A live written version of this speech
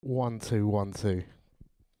1 2 1 2.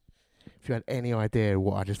 If you had any idea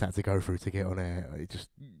what I just had to go through to get on air,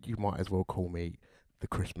 you might as well call me the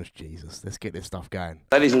Christmas Jesus. Let's get this stuff going.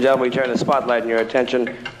 Ladies and gentlemen, we turn the spotlight and your attention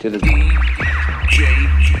to the DJ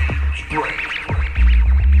Break.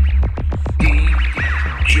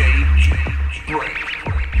 DJ Break.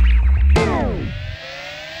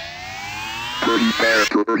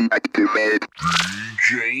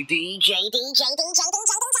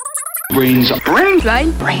 Brainz.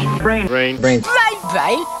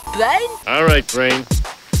 All right,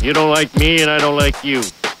 Brainz. You don't like me and I don't like you.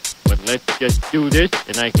 But let's just do this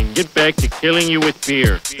and I can get back to killing you with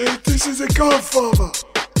beer. Hey, this is a Godfather.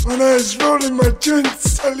 When I was rolling my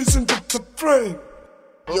joints, I listened to the Brain.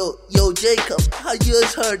 Yo, Jacob, how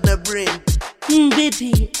yours heard the Brain?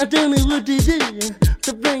 Baby, I don't know what to do.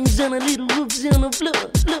 The brain's on a little whoops on the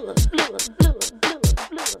floor.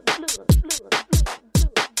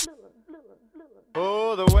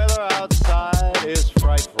 Oh, the weather outside is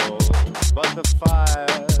frightful, but the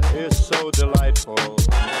fire is so delightful.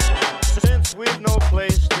 Since we've no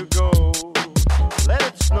place to go, let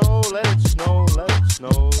it snow, let it snow, let it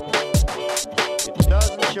snow. It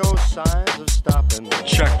doesn't show signs of stopping.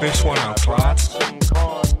 Check this one out, class. Some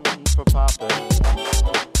corn for popping.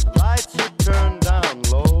 Lights are turned down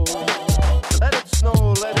low. Let it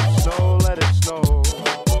snow, let it snow, let it snow.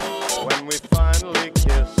 When we finally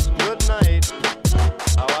kiss goodnight,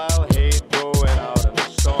 how I'll hate going out in the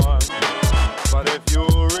storm. But if you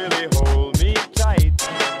really hold me tight,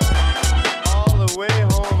 all the way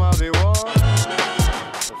home I'll be warm.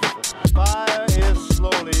 The fire is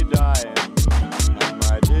slowly dying, and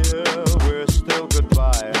my dear, we're still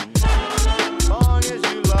goodbye. Long as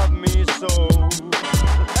you love me so,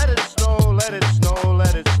 let it snow, let it snow,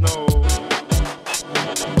 let it snow.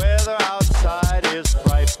 The weather outside is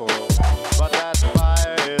frightful, but that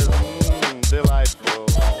fire is delightful.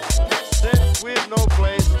 Since we've no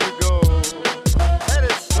place to go, let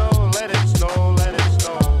it snow, let it snow, let it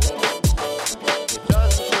snow. It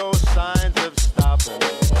doesn't show signs of stopping,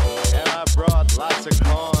 and I brought lots of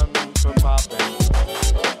corn for popping.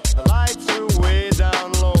 The lights are way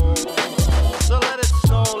down low, so let it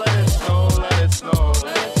snow, let it snow, let it snow,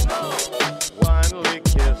 let it snow. Finally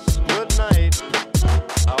kiss goodnight,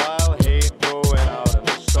 how I'll hate going out in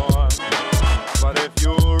the storm. But if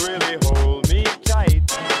you really hold me tight,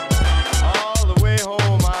 all the way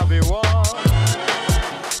home I'll be warm.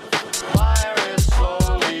 Fire is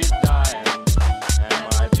slowly dying, and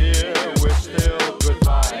my dear, we're still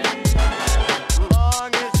goodbye.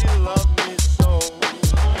 Long as you love me so,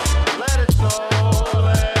 let it snow,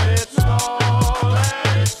 let it snow,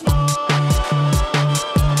 let it snow.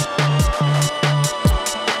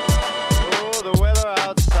 Oh, the weather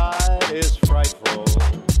outside is frightful,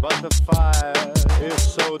 but the fire is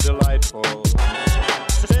so delightful.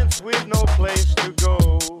 Since we've no place to go,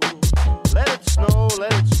 let it snow,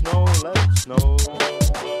 let it snow, let it snow.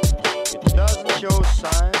 It doesn't show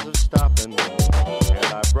signs of stopping, and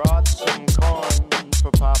I brought some corn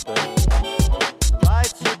for popping.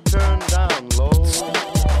 Lights are turned down low.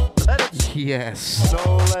 Let it Yes.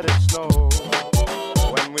 snow, let it snow.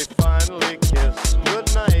 When we finally kiss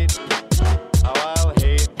goodnight, how I'll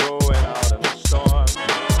hate going out in the storm.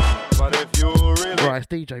 But if you really Right, it's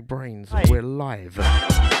DJ Brainz. We're live.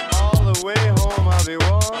 all the way home I'll be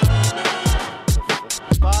warm.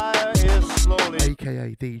 Fire is slowly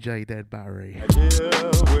AKA DJ Dead Battery. dear,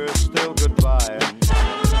 we're still goodbye.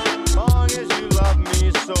 Long as you love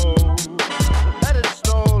me so, let it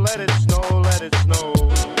snow, let it snow, let it snow.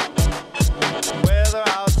 Weather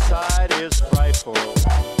outside is frightful,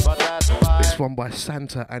 but that fire. This one by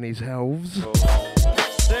Santa and his elves.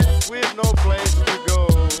 Since we've no place to go,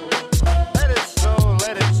 let it snow,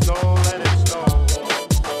 let it snow, let it snow.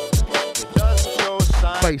 It doesn't show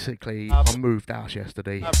signs. Basically, I moved house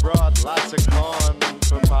yesterday. I brought lots of corn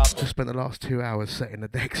for popping. Just spent the last 2 hours setting the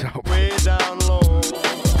decks up. Way down low,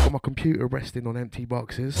 Got my computer resting on empty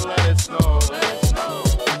boxes. let it snow, let it snow.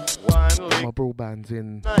 Finally, My broadband's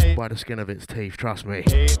in by the skin of its teeth, trust me.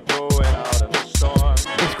 hate going out in the storm.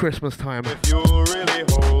 It's Christmas time, If you really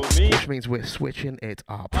hold me, which means we're switching it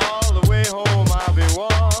up. all the way home I'll be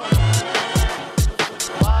warm.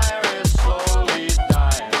 Fire is slowly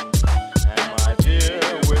dying, and my dear,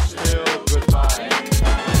 we're still goodbye.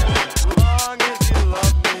 Long as you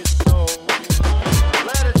love me so,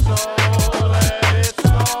 let it snow, let it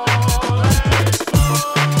snow, let it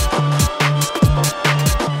snow.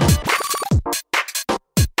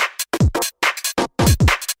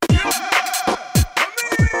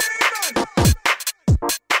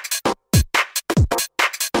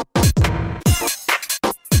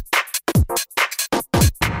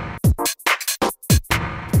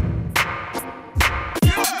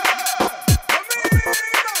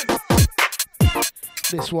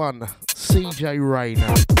 This one, CJ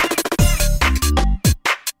Rayner.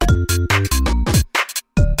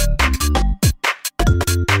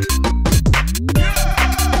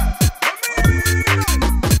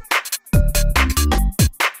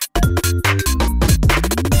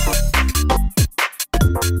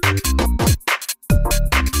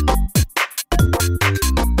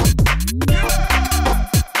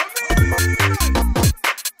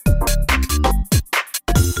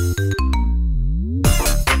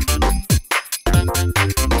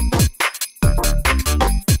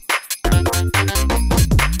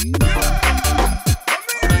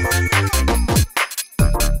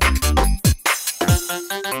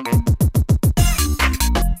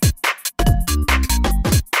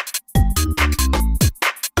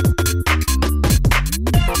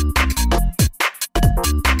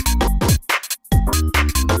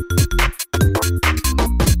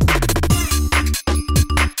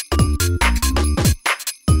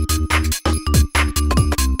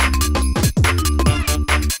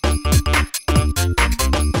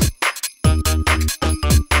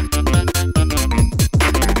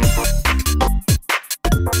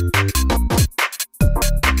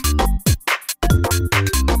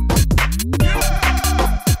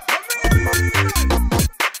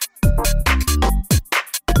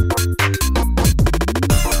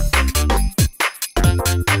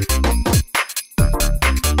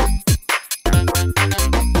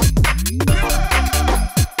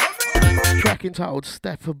 Entitled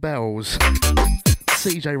Step of Bells.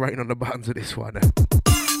 CJ rating on the buttons of this one.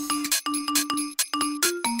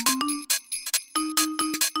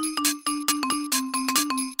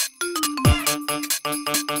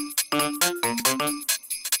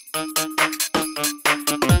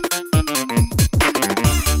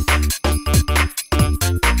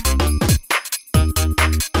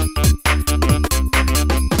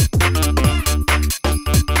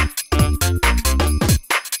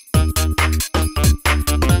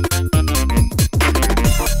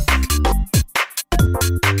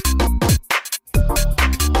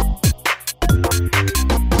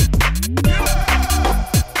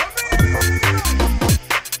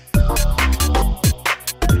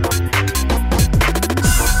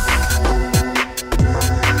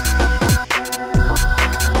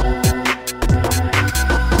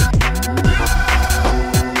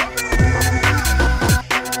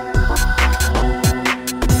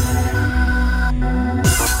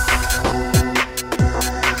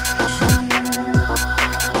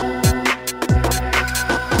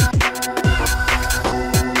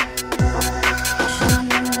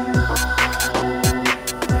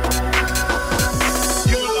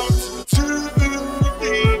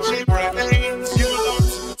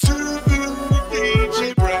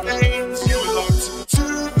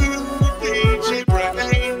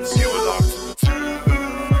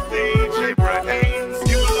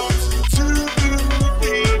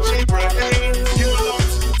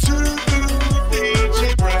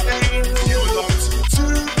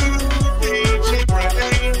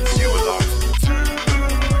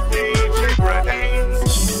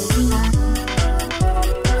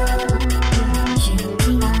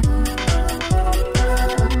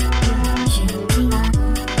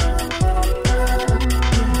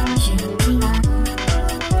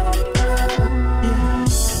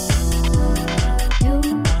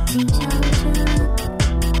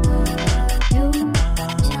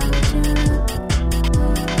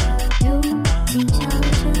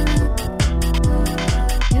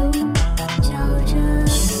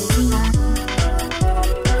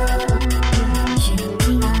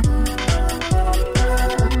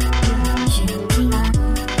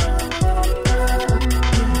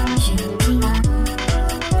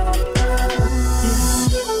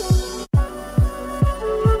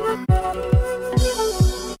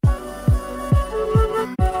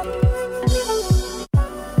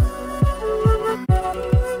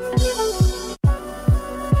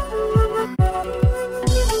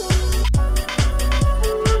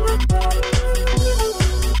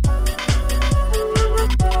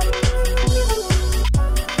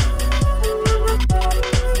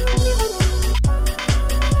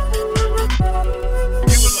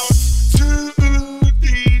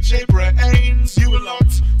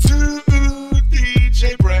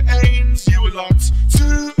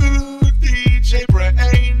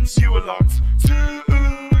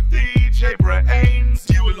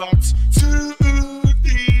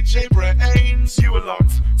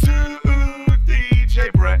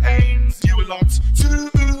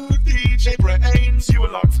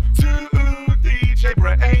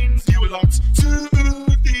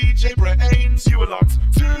 Brainz, you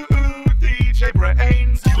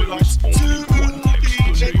lot. Only one mix.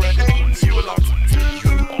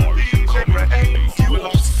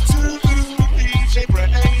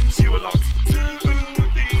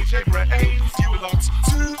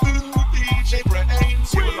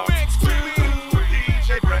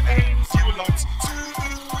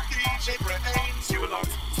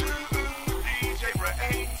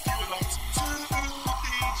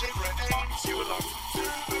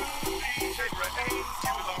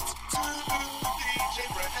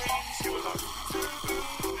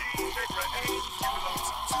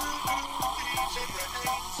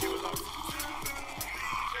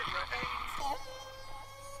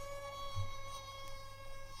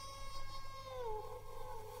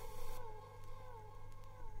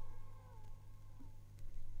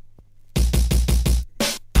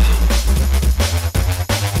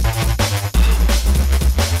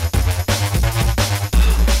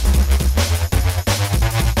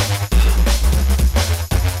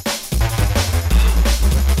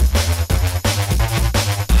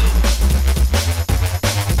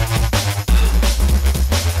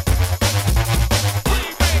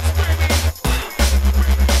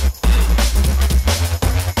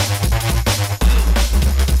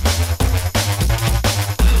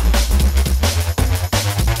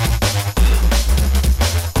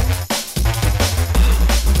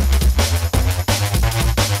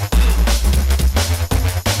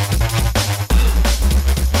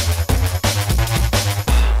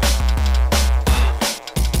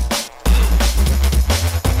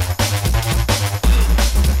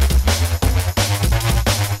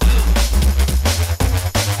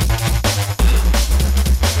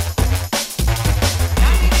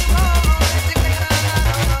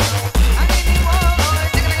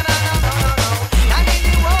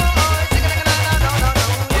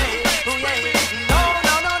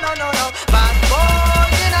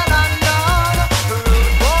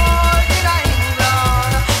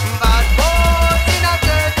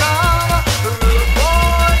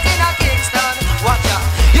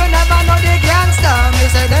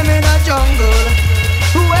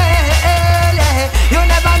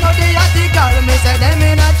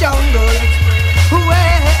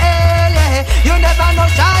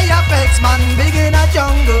 man big in a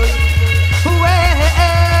jungle.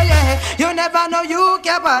 Well, you never know you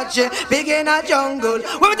can watch it. Big in a jungle.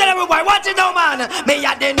 We will tell everybody, watch it now, man. Me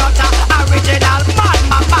a the nutter, original man,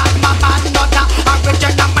 man, nutter,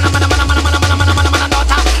 original man, nutter, original man, nutter,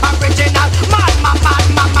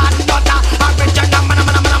 original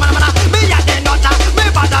man. Me a the nutter, me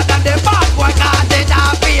better than the bad boy, 'cause they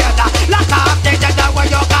don't fear that. Lock off the dead where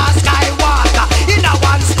you can skywalker. In a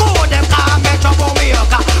one school, them can't make trouble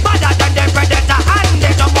maker. Better than the predator and the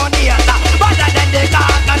dominator. Better than the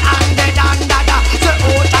garden and the dandada. So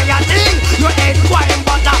who tired thing? You ain't quite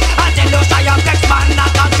butter. I tell you, say your next man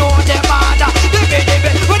not a show the border. Divi,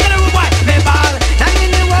 we tell you why me ball. And in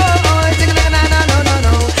the world, sing like na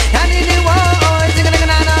no. And in the world, sing like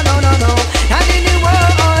na no. And in the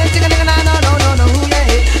world, sing like na no.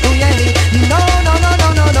 Ooh yeah. No.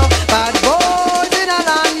 Bad boys in a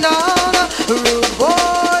London, rude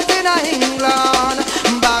boys in a England.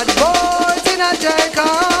 Bad boys in a Jamaica,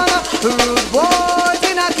 rude boys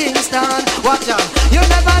in a Kingston. Watch out, you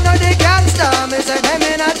never know the gangster. Me say them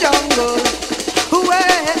in a jungle.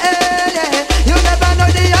 Yeah. You never know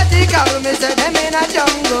the article. Me say them in a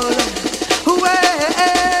jungle.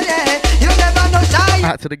 Yeah. You never know shy.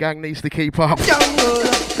 Out to the gang needs to keep up. Jungle.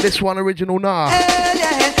 This one original nah.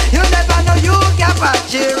 Yeah. You never know you can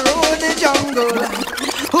watch it rule the jungle.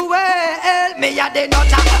 Well, me a the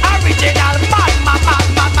nutter, original man,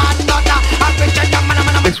 nutter, original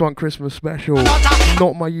man. This one Christmas special.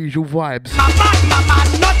 Not my usual vibes. Man,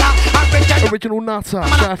 nutter, Original nutter.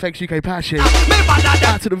 South UK Passion.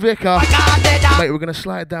 Out to the vicar. Mate, we're gonna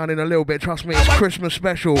slide down in a little bit. Trust me, it's Christmas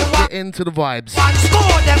special. Get into the vibes.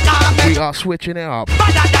 We are switching it up.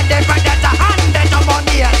 Better than the predator and the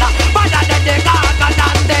dominator. Better than the gargan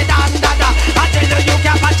and the dandada. I tell you, you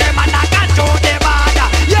can't patch him and I can't show the border.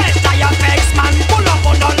 Yes, I am X man, pull up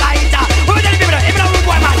on the lighter. Who tell people, even a rude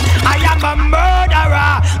boy man, I am a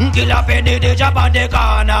murderer. Kill up in the job on the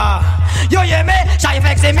corner. You hear me?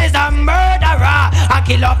 Shy-Fex him is a murderer. I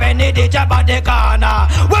kill up any DJ on the corner.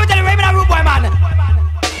 Who tell you, even a rude boy man?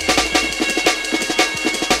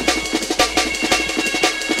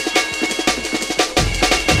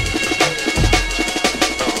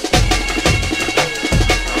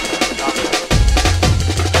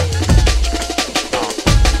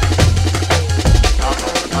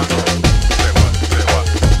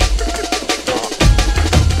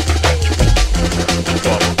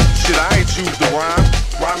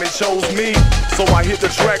 Chose me, so I hit the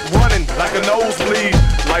track running like a nosebleed.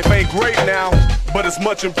 Life ain't great now, but it's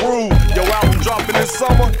much improved. Your album dropping this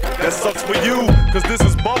summer, that sucks for you, cause this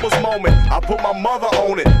is Bubba's moment. I put my mother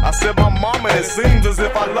on it, I said my mama, and it seems as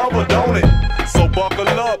if I love her, don't it? So buckle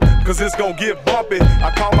up, cause it's gonna get bumpy.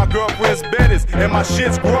 I call my girlfriend's Bettis, and my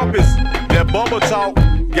shit's Grumpus. That Bubba talk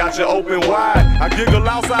got you open wide. I giggle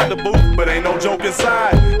outside the booth, but ain't no joke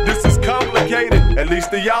inside. This is complicated, at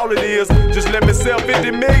least to y'all it is. Just let me sell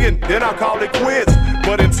 50 million, then I'll call it quits.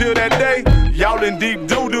 But until that day, y'all in deep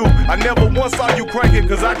doo-doo. I never once saw you crank it,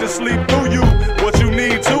 cause I just sleep through you. What you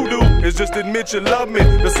need to do is just admit you love me.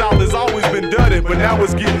 The South has always been dirty, but now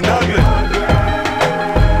it's getting ugly.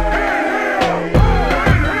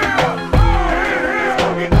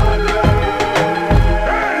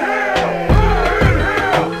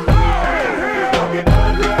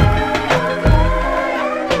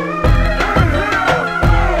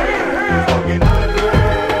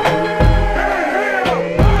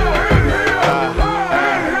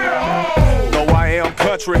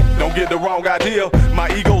 Don't get the wrong idea. My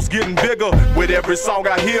ego's getting bigger with every song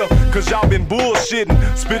I hear. Cause y'all been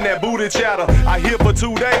bullshitting, spitting that booty chatter. I here for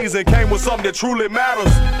 2 days and came with something that truly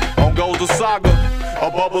matters. On goes the saga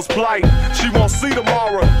of Bubba's plight. She won't see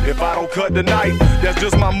tomorrow if I don't cut tonight. That's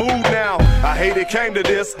just my mood now. I hate it came to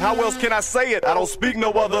this. How else can I say it? I don't speak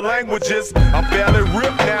no other languages. I'm fairly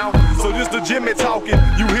ripped now. So this the Jimmy talking.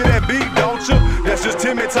 You hear that beat, don't you? That's just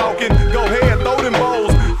Timmy talking. Go ahead, throw them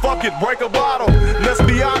bowls. Fuck it, break a bottle. Let's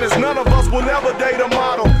be honest, none of us will ever date a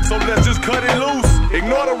model. So let's just cut it loose.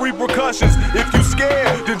 Ignore the repercussions. If you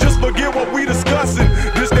scared, then just forget what we discussing.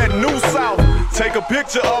 This that new South. Take a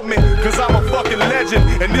picture of me, cause I'm a fucking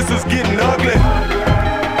legend. And this is getting ugly.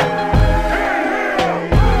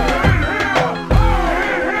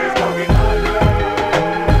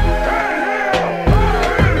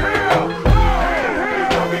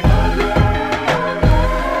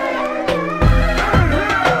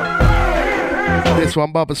 This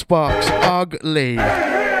one, Bubba Sparks, ugly.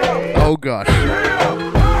 Oh gosh.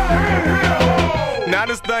 Now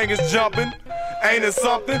this thing is jumping. Ain't it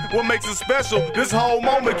something? What makes it special? This whole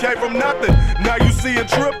moment came from nothing. Now you seeing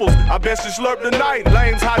triples. I bet she slurped tonight.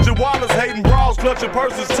 Lames hide your wallets, hating bras, clutching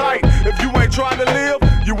purses tight. If you ain't trying to live,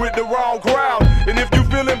 you with the wrong crowd. And if you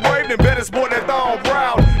feeling brave, then better sport that thong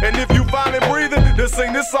proud. And if you finally breathing, then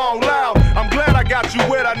sing this song loud. I'm glad I got you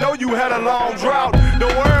wet. I know you had a long drought.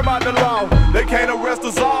 Don't worry about the law. They can't arrest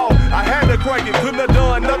us all. I had to crank it, couldn't have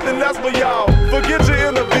done nothing less for y'all. Forget your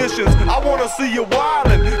inhibitions. I wanna see you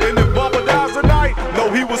wildin'. And if Bubba dies tonight,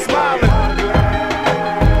 know he was smiling.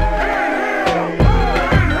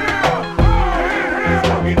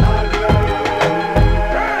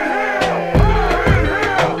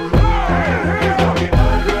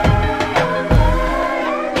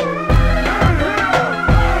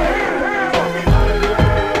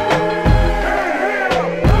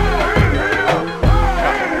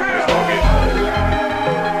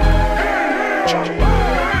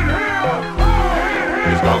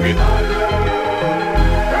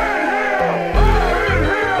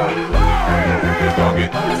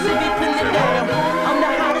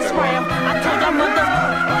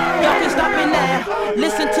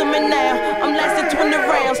 Listen to me now, I'm lasting 20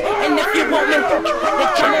 rounds. And if you want me, then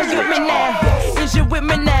come and get me now. Is you with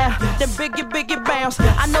me now? Then biggie bounce.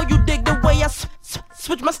 I know you dig the way I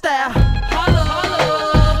switch my style. Holla,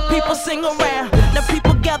 holla. People sing around, now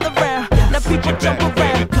people gather round, now people jump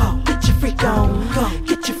around. Go, get your freak on, go,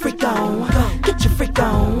 get your freak on, go, get your freak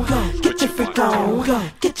on, go, get your freak on, go,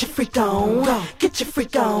 get your freak on, go, get your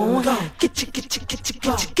freak on,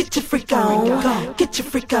 go, get your freak on, go, get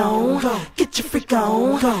your freak on, go, get your freak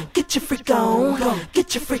on, go,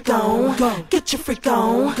 get your freak on, go, get your freak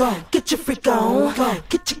on, go, get your freak on, go,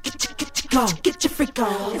 get your freak on, go, get your freak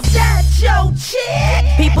on. Is that your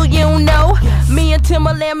chick? People you don't know, me and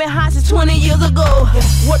Timberland been hot since 20 years ago.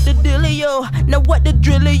 What the dealio? Now what the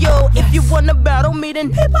drillio? If you wanna battle me,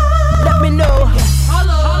 then let me know.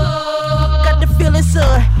 Hello. Got the feeling,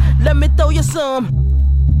 son. Let me throw you some.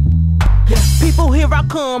 People, here I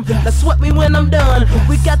come. Now sweat me when I'm done.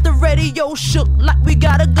 We got the radio shook like we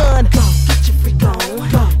got a gun. Go, get your freak on.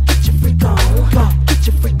 Go, get your freak on. Go, get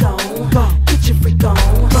your freak on. Go, get your freak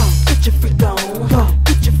on. Go, get your freak on. Go,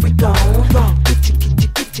 get your freak on. Go,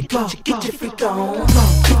 get your freak on. Go,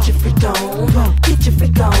 get your freak on. Go, get your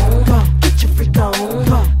freak on. Go, get your freak on.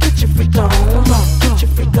 Go, get your freak on. Go, get your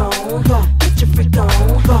freak on. Go, get your freak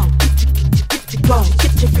on. Go,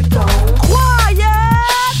 get your freak on. Quiet.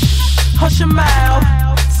 Hush your mouth,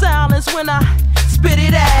 silence when I spit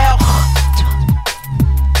it out.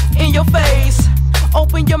 In your face,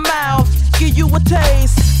 open your mouth, give you a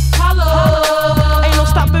taste. Hello, ain't no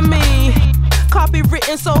stopping me.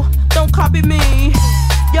 Copywritten, so don't copy me.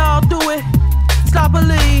 Y'all do it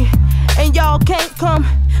sloppily, and y'all can't come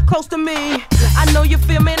close to me. I know you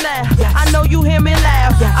feel me now, I know you hear me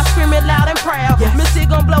loud. I scream it loud and proud, Missy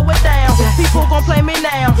gon' blow it down. People gon' play me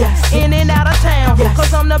now, in and out of town,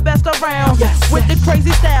 cause I'm the best around, with the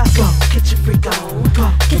crazy style. Go, get your freak on,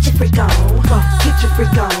 go, get your freak on, go, get your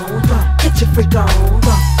freak on, go, get your freak on,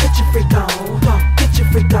 go, get your freak on, go, get your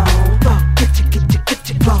freak on, go, get your freak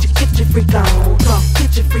on, go, get your freak on, go,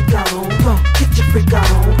 get your freak on, go, get your freak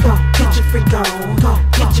on, go, get your freak on, go,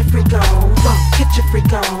 get your freak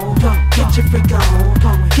on, go, get your freak on,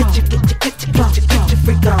 go, get your freak on, go, get your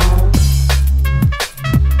freak on.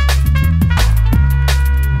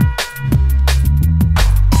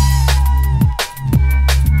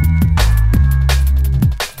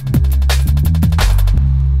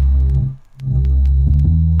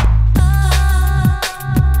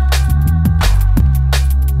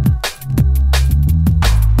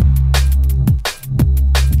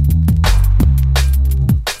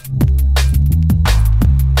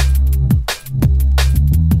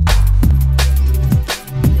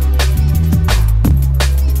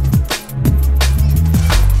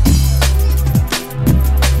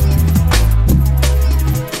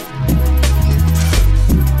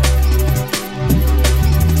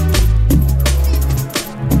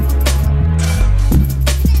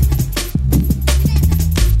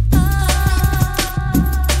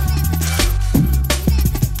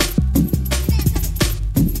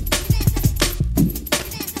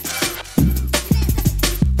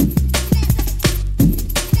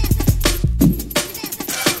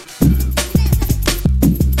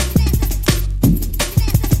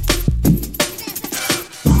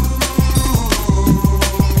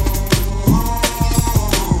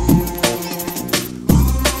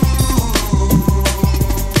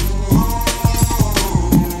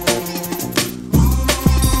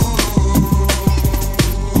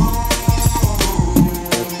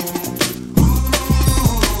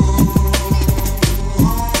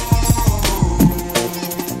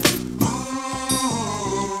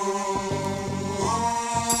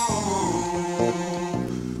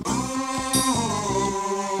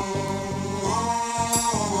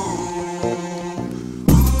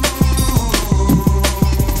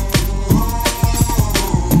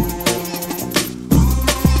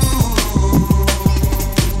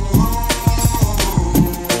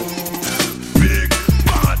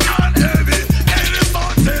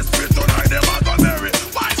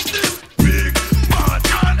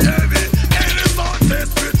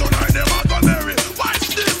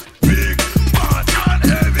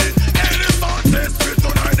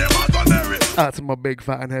 Out to my big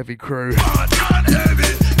fat and heavy crew.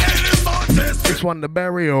 This one, the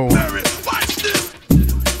burial. Out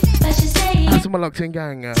to my locked in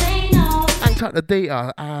gang. Hang tight the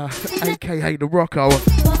Dita, aka the Rocco.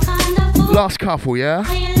 Last couple, yeah?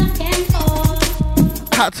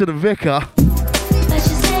 Out to the Vicar.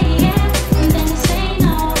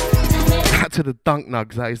 Out to the Dunk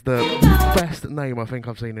Nugs. That is the best name I think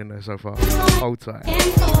I've seen in there so far. Hold tight.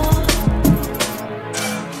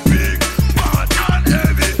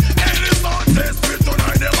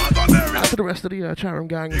 Out to the rest of the Chatham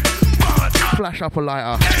gang. Flash up a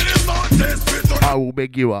lighter. I will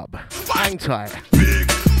big you up. Hang tight.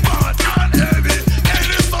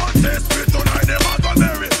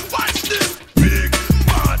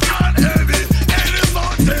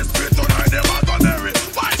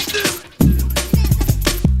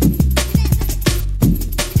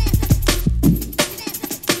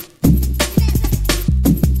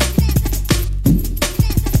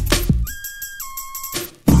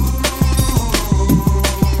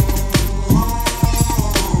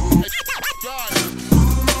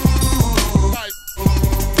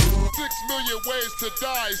 To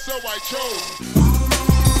die, so I chose.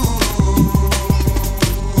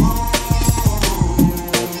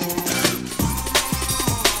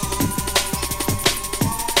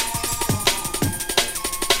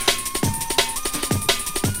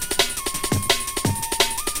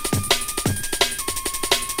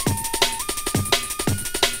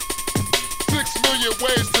 6 million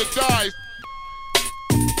ways to die.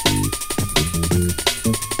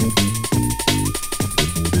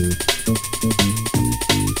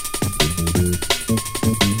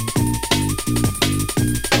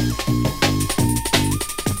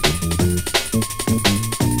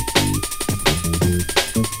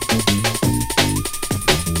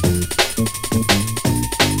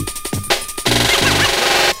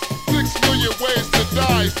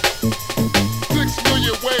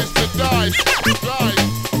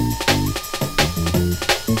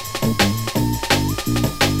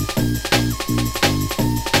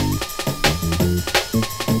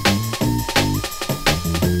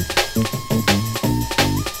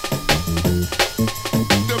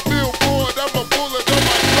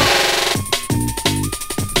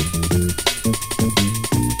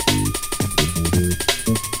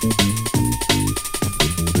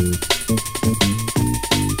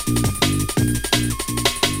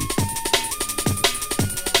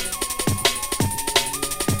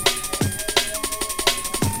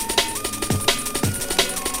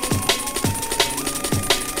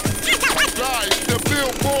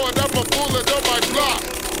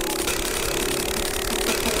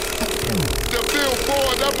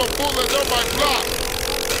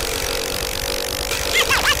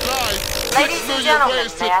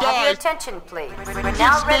 Attention, please. We're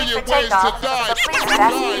now ready for takeoff, so please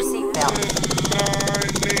fasten your seatbelt.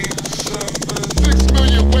 6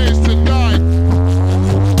 million ways to die.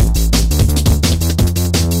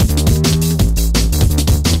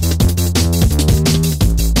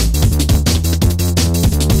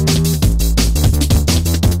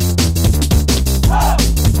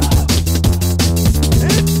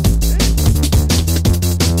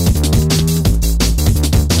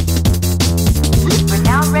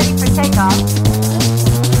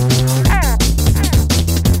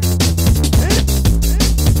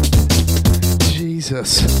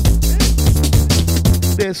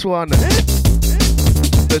 This one,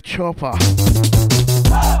 the chopper.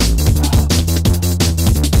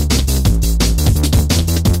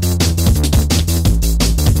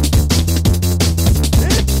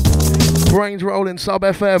 Brainz rolling sub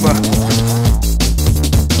FM.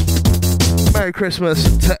 Merry Christmas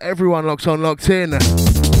to everyone locked on, locked in.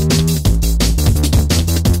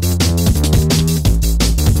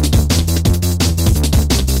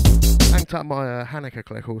 Up my Hanukkah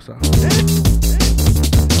click also.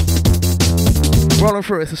 Rolling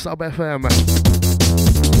through, it's a sub FM.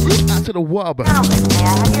 Out to the wub.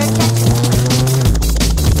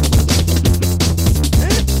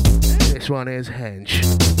 This one is Hench.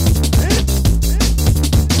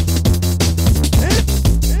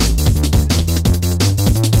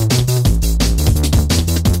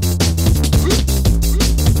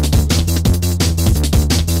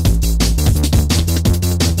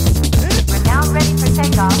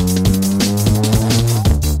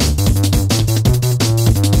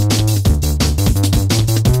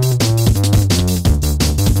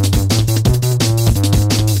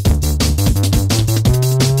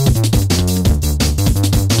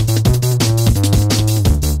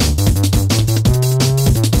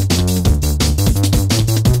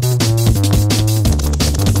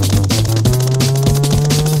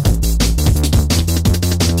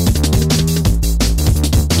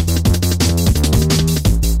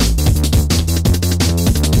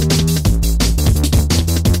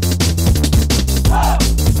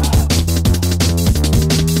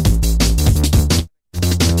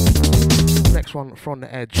 from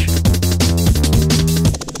the edge.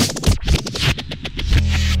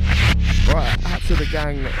 Right, out to the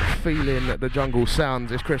gang feeling the jungle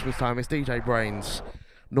sounds. It's Christmas time, it's DJ Brainz.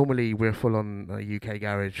 Normally we're full on UK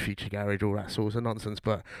garage, future garage, all that sorts of nonsense,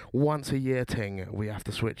 but once a year ting, we have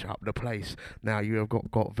to switch up the place. Now you have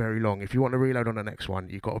got very long. If you want to reload on the next one,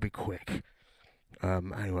 you've got to be quick.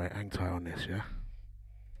 Anyway, hang tight on this, yeah?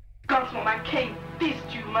 Gunsmoke, man, King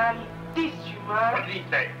dissed you, man. He dissed you, man. What did he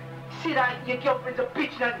say? See that your girlfriend's a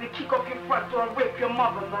bitch and I'm gonna kick off your front door and rape your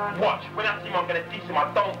mother, man. Watch, when I see him, I'm gonna diss him.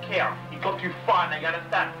 I don't care. He got too far now, you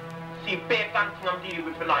understand? See, bare guns I'm dealing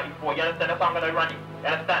with for 94, you understand? That's how I'm gonna run it, you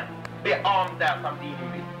understand? Bare arms out I'm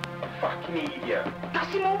dealing with. A fucking idiot.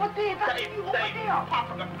 That's him over there, that's him over there. Pop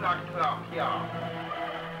of the blood clot, yeah.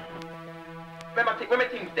 Where my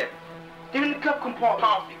things then? They're in the club compartment.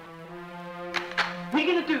 Pass it. What are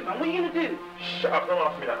you gonna do, man? What are you gonna do? Shut up, don't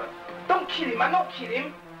ask me that, man. Don't kill him, man, don't kill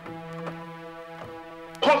him.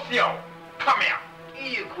 Pussy, come here.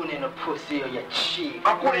 You calling him a pussy or you cheap?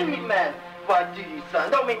 I'm calling him, man. Why do you,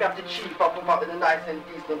 son? Don't make me have to cheat if I pop up with the nice and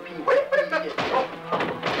decent people.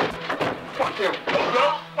 Fuck him.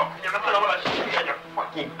 Fuck you, understand? I wanna shoot you and you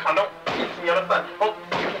fucking cunt. Don't diss me, understand? Don't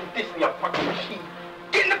fucking diss me, you fucking cheat.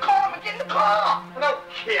 Get in the car, man, get in the car. I don't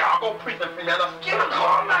care, I'll go prison for me, understand? Get in the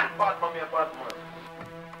car, man. Bad man, me a bad man.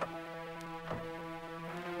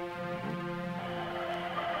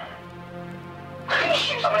 Can you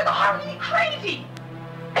shoot someone in the heart? Are you crazy?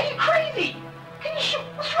 Are you crazy? Can you shoot?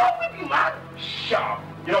 What's wrong with you, man? Shut up.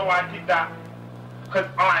 You know why I did that? Because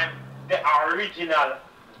I'm the original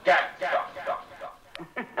gangster.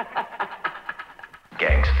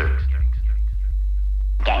 Gangster.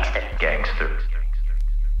 Gangster. Gangster.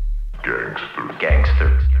 Gangster. Gangster.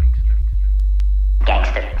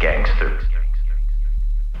 Gangster. Gangster.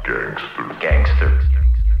 Gangster. Gangster.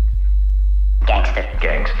 Gangster.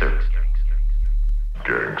 Gangster.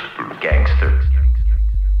 Gangster. Gangster.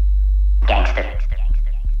 Gangster.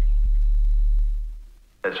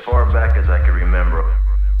 As far back as I can remember,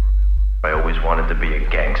 I always wanted to be a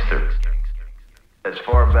gangster. As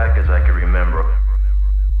far back as I can remember,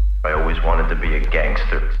 I always wanted to be a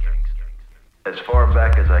gangster. As far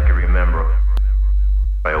back as I can remember,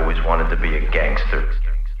 I always wanted to be a gangster.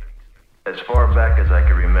 As far back as I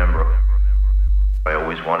can remember, I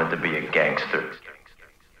always wanted to be a gangster.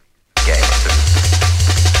 Gangster.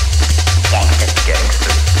 Gangster.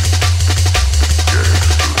 Gangster.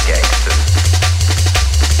 Gangster.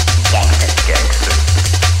 Gangster. Gangster.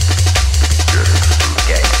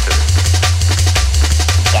 Gangster.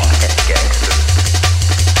 Gangster.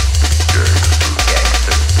 Gangster.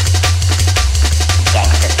 Gangster.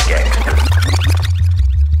 Gangster. Gangster.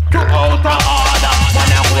 To out of order,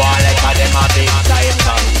 when I go like a dem a big time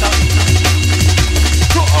gangster.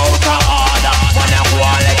 To out of order, when I go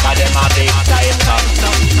like a dem a big time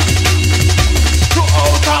gangster. To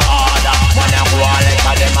out of order, when I go like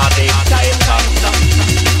a dem a big time gangster.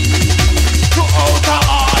 To out of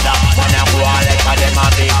order, when I go like a dem a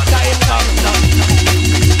big time gangster.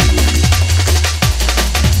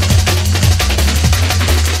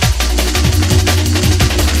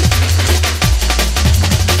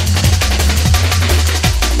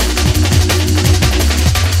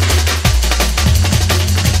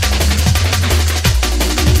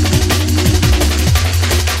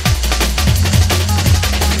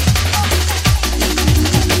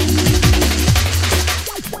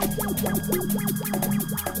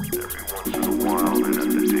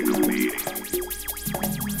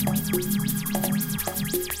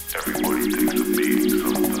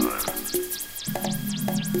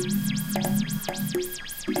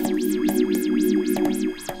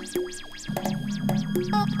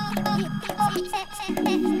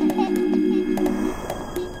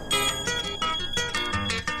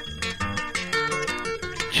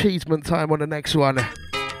 Cheeseman time on the next one.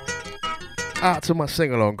 Out to my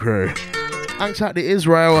sing-along crew. Thanks out to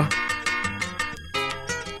Israel.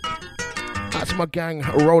 Out to my gang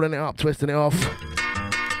rolling it up, twisting it off.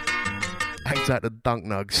 Thanks out to Dunk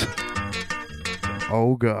Nugs.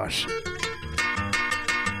 Oh gosh.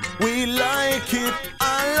 We like it,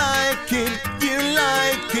 I like it, you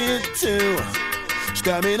like it too.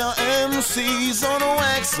 Stamina MCs on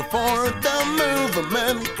wax for the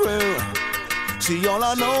movement crew. See, all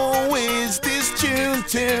I know is this tune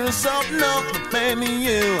tears up nothing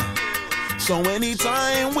you. So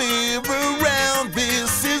anytime we're around,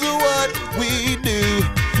 this is what we do.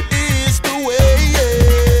 It's the way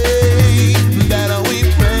that we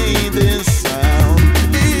play this sound.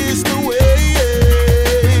 It's the way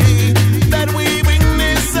that we bring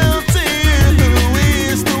this out to you.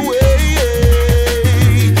 It's the way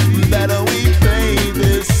that we play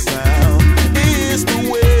this sound. It's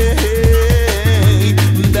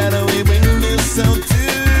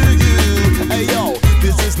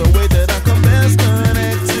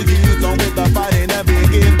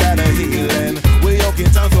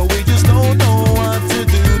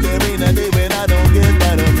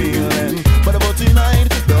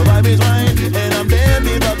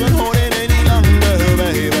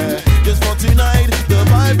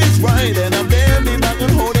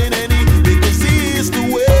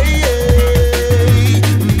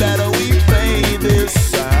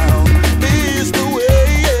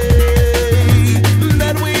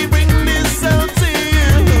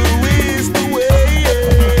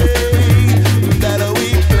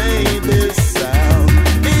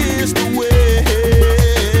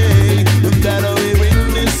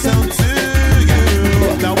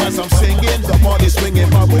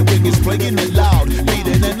swinging it loud,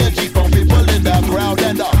 beating energy from people in the crowd.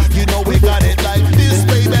 And you know we got it like this,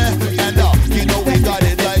 baby. And you know we got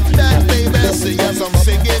it like that, baby. See, yes, I'm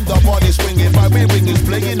singing, the body swinging, vibe ring is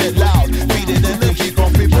playing it loud, beating energy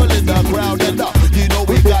from people in the crowd. And you know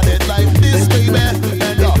we got it like this, baby. And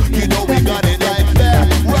you know we got it like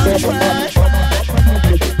that. Run trash.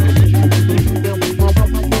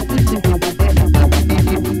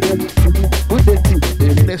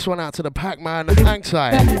 This one out to the Pac-Man,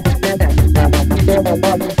 Anxiety.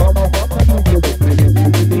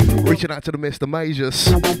 Reaching out to the Mr. Majors.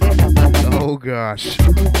 Oh gosh.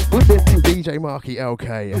 DJ Marky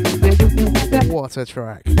LK. What a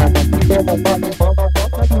track.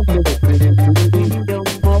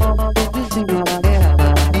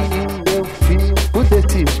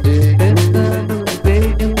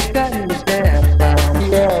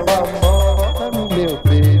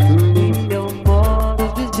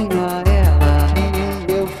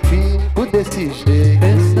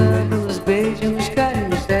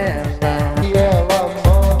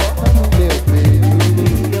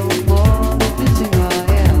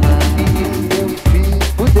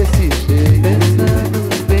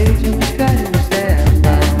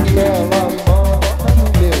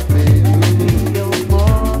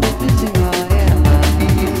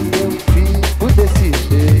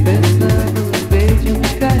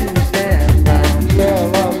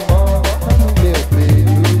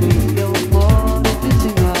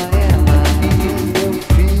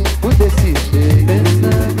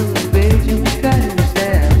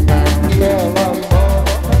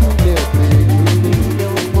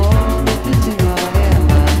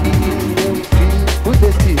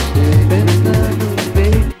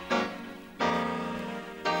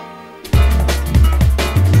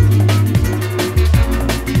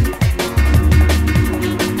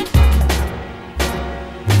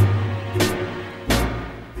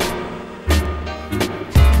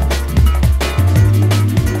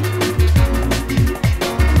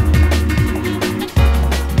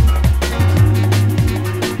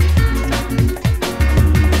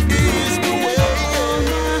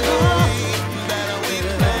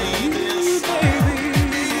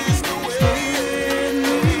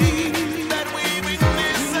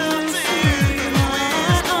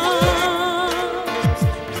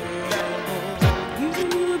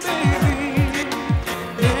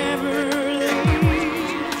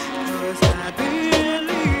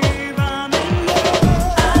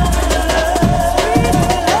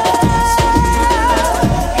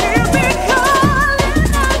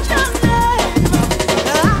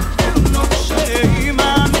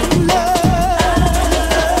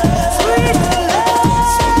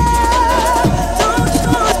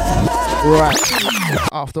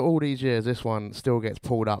 After all these years, this one still gets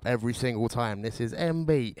pulled up every single time. This is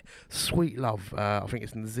MB, Sweet Love. I think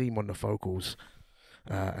it's Nazim on the vocals.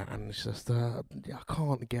 And it's just, I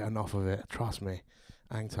can't get enough of it. Trust me.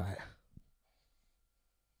 Hang tight.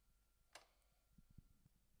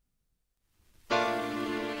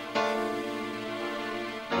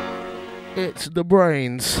 It's the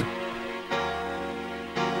Brainz.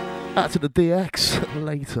 Out to the DX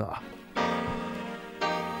later.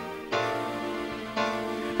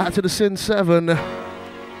 Out to the Sin 7. We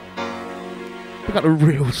got a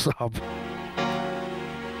real sub.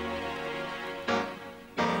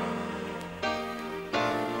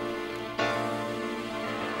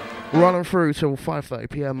 Running through till 5:30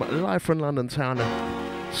 PM, live from London town.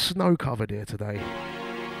 Snow covered here today.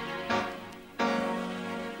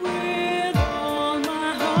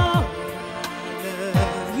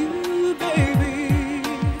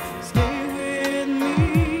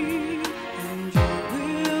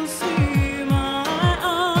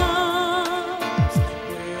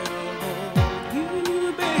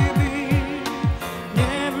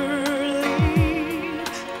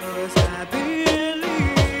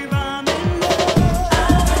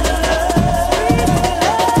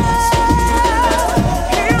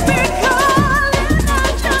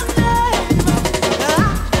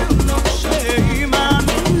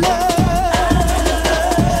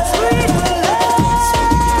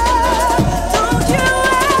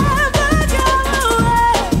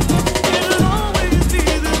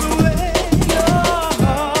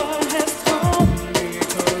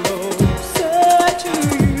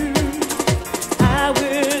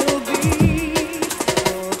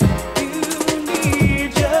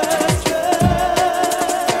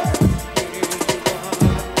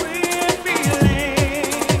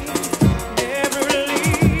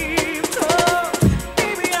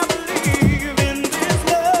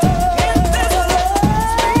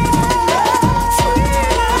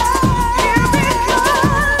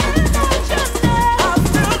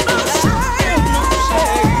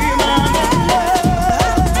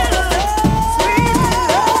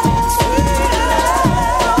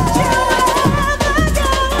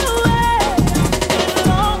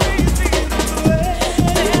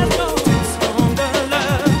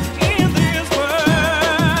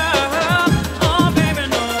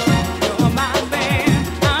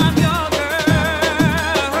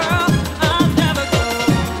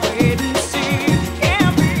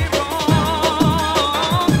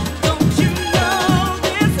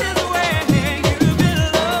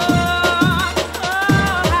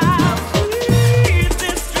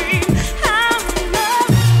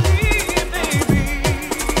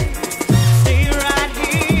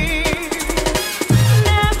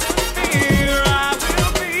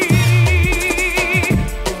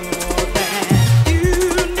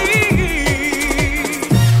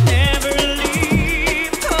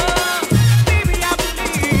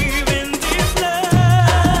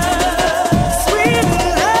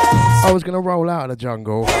 I was going to roll out of the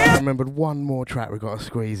jungle, I remembered one more track we got to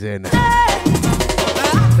squeeze in.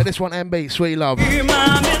 So this one, MB, Sweet Love.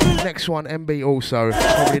 Next one, MB also.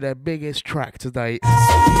 Probably their biggest track to date.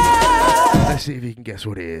 Let's see if you can guess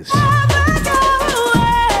what it is.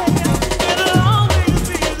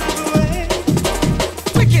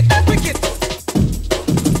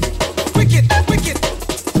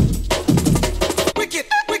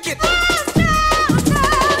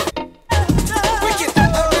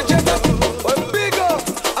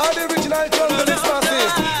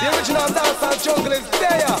 Jungle is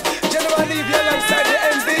there. General leave you alongside the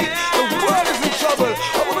MD. The world is in trouble.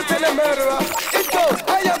 I will tell a murderer. It goes.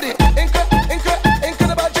 I am the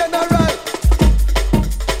incredible general.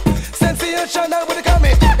 Sensational with the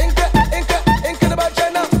coming. Incredible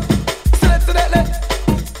general.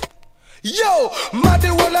 Yo, mad the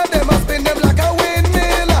whole of them. I spin them like a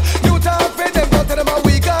windmill. You talk for them, go to them and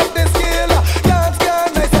we got the skill. Dance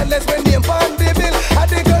gone nice and less when name on the bill. And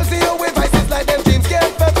the girls see you with vices like them dreams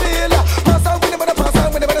can't fulfill.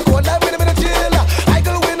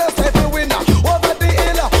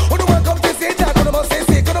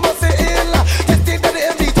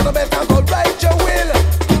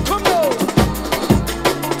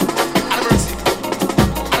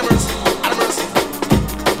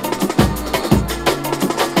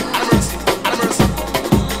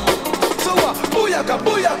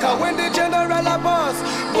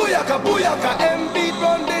 Booyaka, M-beat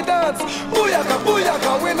run the dance.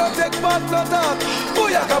 Booyaka, we no take part, no talk.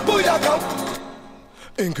 Booyaka.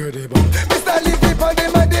 Incredible. Mr. Lee, keep on the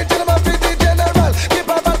man, the gentleman, fit the general. Keep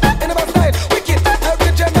on back, in my style, wicked,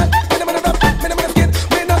 original. Minimum rap, minimum skin,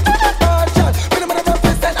 me not partial. Minimum rap,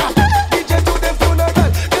 listen, DJ to them funeral.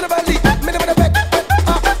 General Lee, minimum back,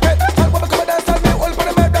 I'll come and dance and me all for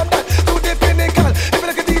the murder that. To the pinnacle, if you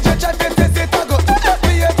look at DJ chat, then say it, I go.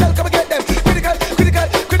 PSL, come and get them.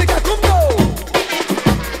 Critical, come go.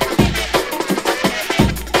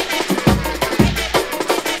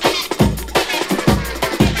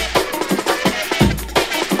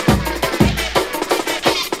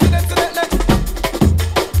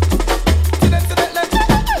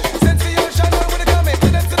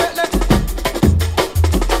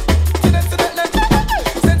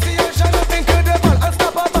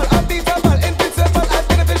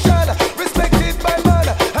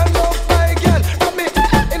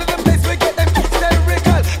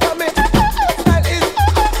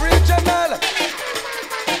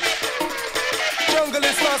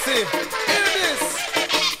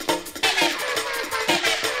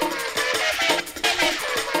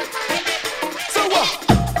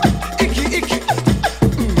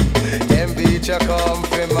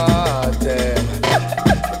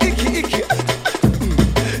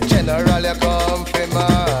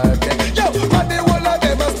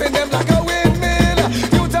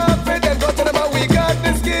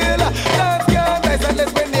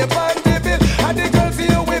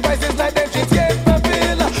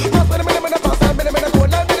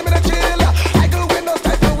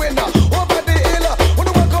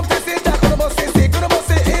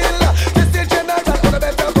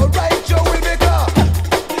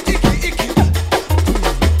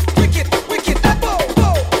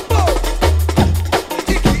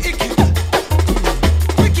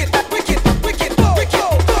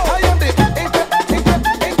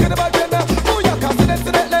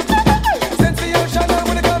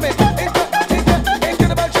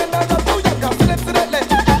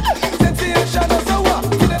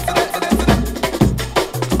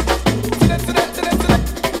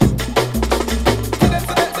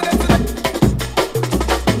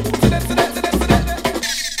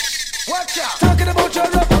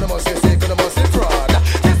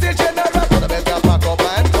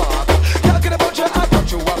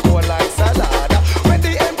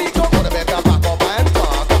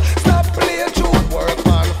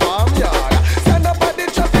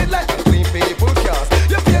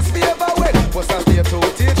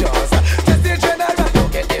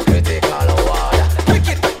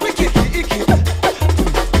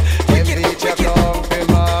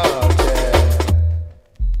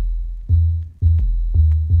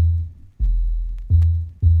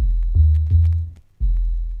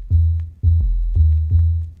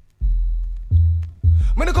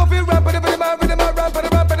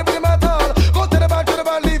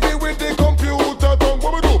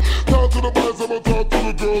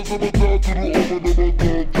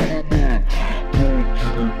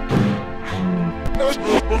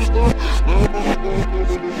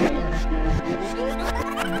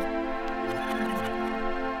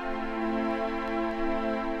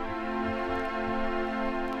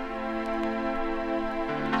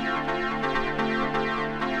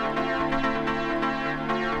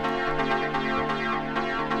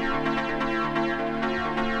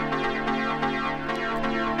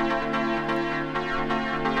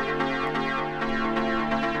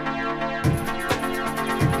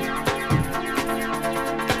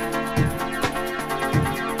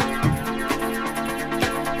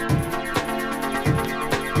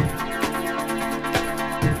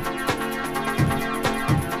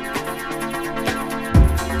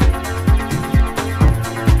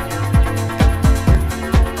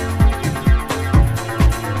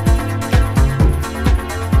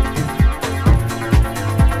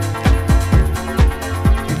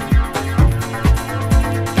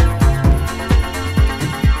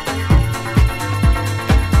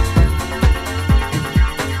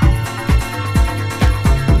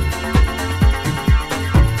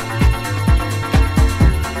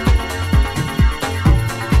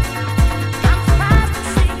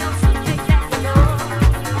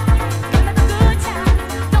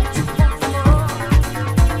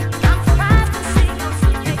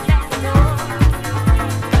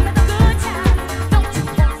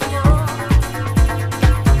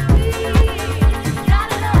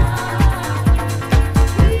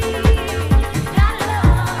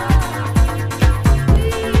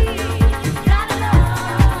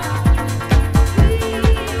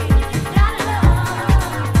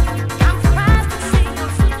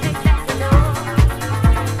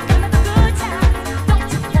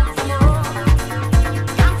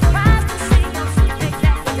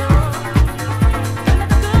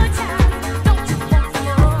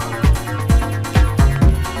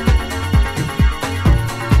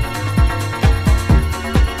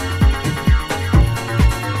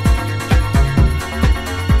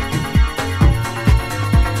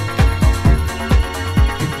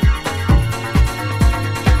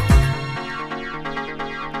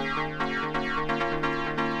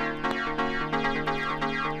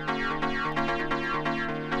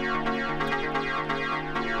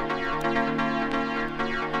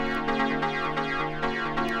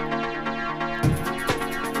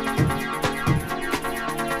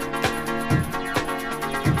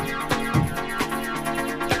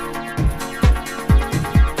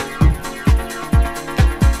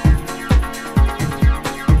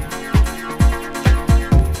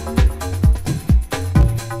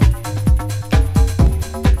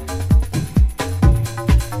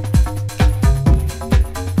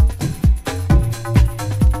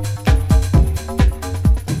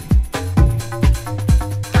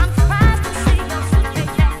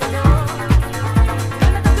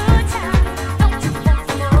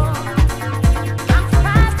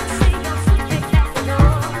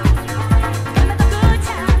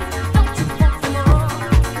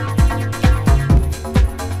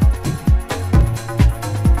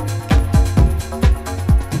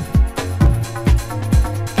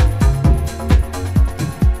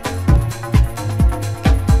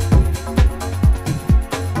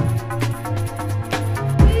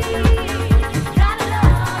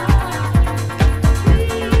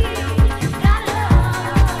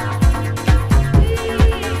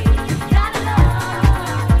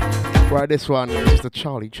 Right, this one is the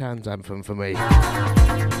Charlie Chan's anthem for me.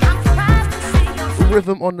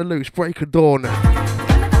 Rhythm on the Loose, Break of Dawn.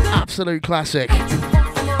 Absolute classic.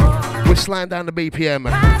 We're slowing down the BPM.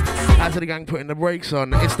 As the gang putting the brakes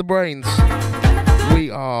on, it's the Brainz.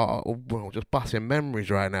 We are, well, just busting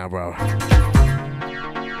memories right now, bro.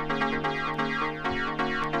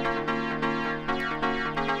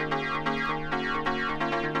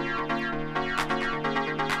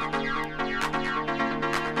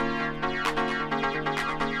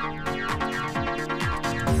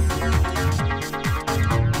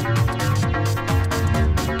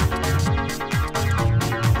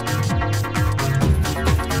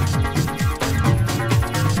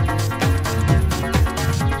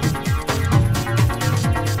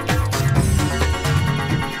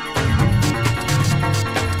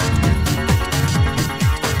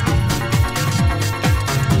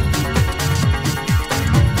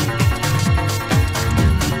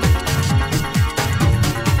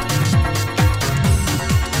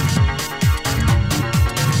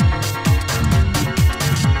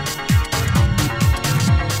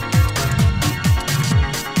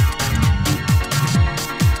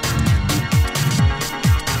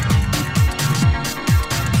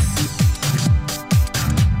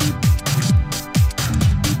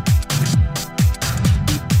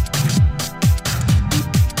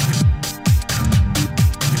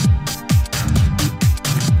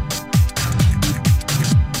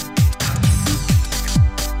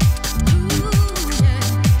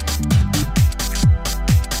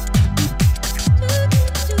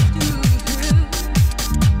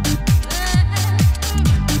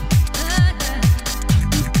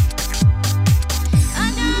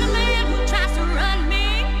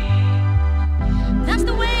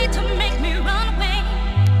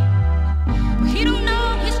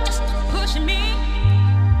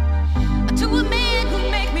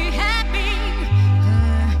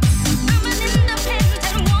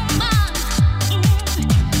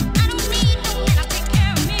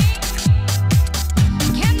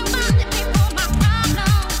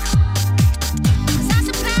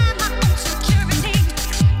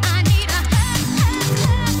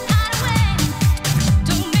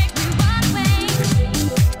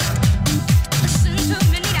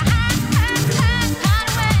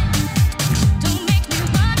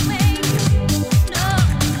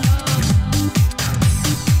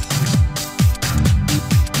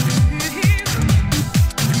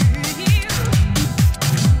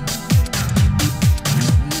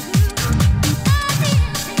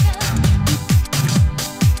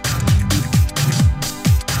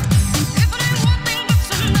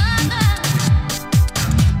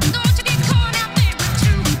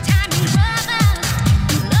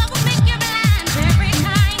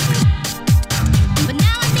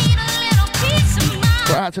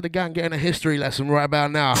 To the gang getting a history lesson right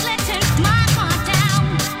about now.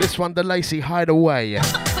 This one, the Lacey Hideaway.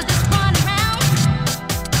 It's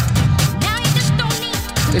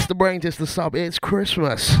the Brainz, it's the sub, it's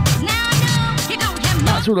Christmas.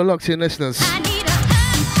 That's all the locked in listeners.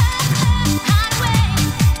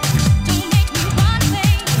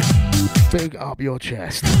 Big up your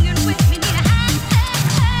chest.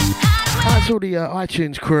 That's all the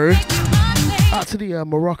iTunes crew. Out to the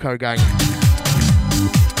Morocco gang.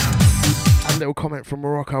 A little comment from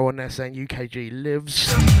Morocco on there saying UKG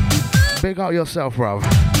lives. Big up yourself, bruv.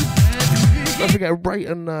 Don't forget to rate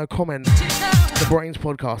and comment the Brainz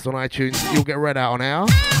podcast on iTunes. You'll get read out on air.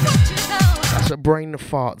 That's at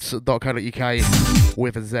brainfarts.co.uk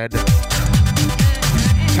with a Z.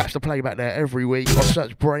 Catch the playback there every week or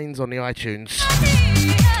search Brainz on the iTunes.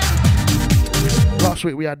 Last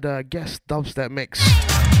week we had a guest dubstep mix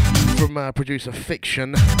from producer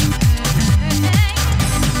Fiction.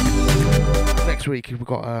 Next week we've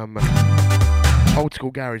got old school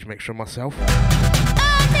garage mix from myself.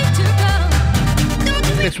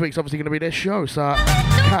 This week's obviously going to be this show, so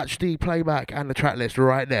catch the playback and the track list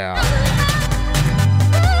right now.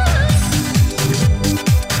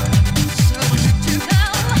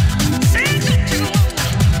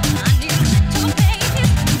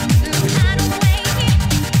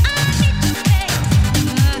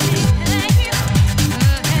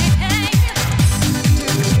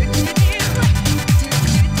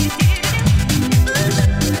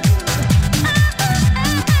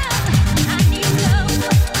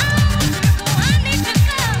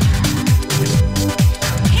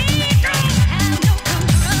 He goes.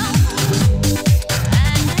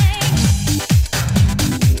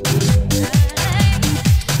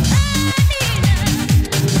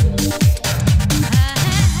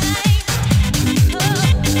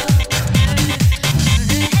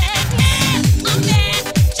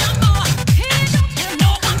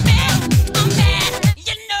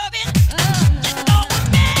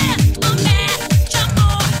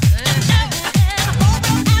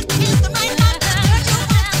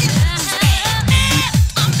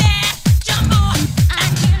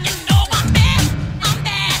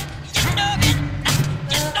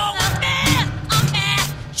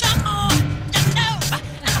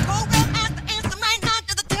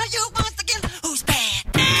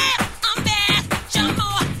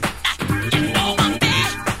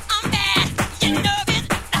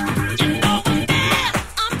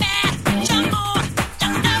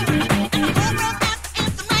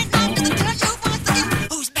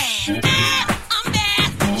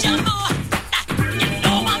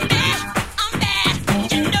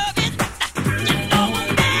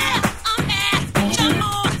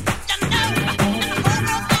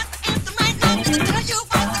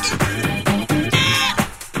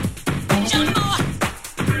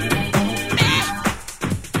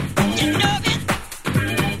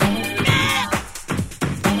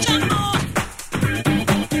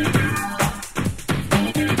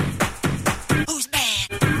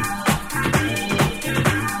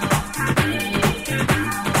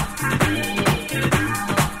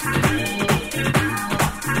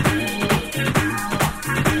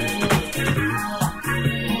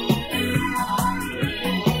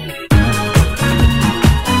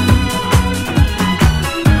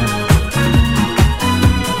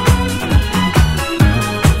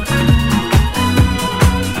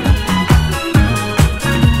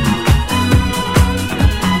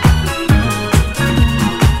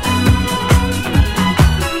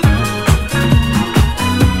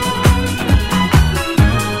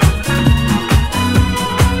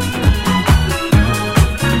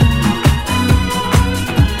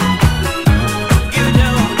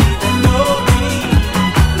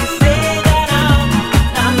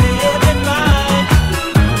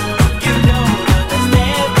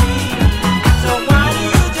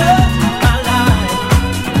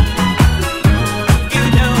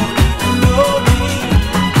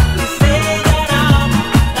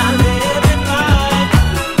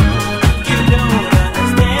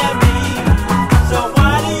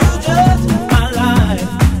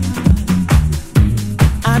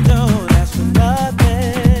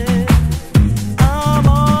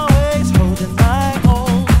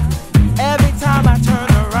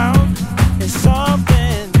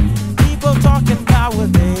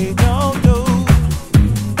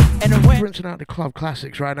 rinsing out the club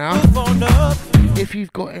classics right now. If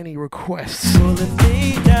you've got any requests,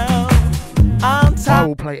 I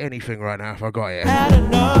will play anything right now if I got it.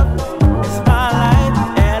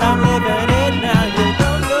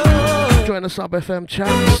 Join the Sub FM chat,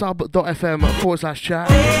 sub.fm/chat.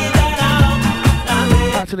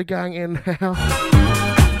 Back to the gang in here.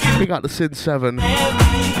 We got the Sin 7.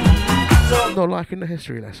 Not liking the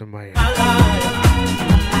history lesson, mate.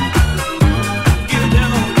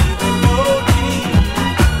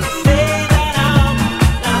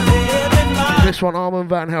 This one, Armand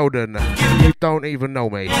Van Helden. You don't even know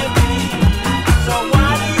me. So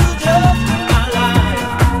why do you judge my life?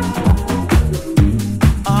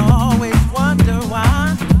 I always wonder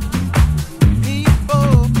why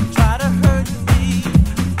people try to hurt me.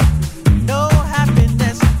 No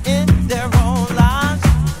happiness in their own lives,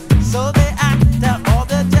 so they act out all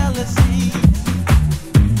their jealousies.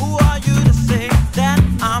 Who are you to say that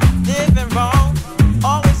I'm living wrong?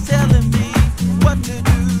 Always telling me what to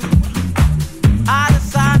do. I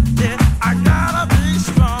decided I gotta be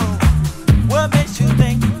strong. What makes you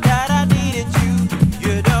think that I need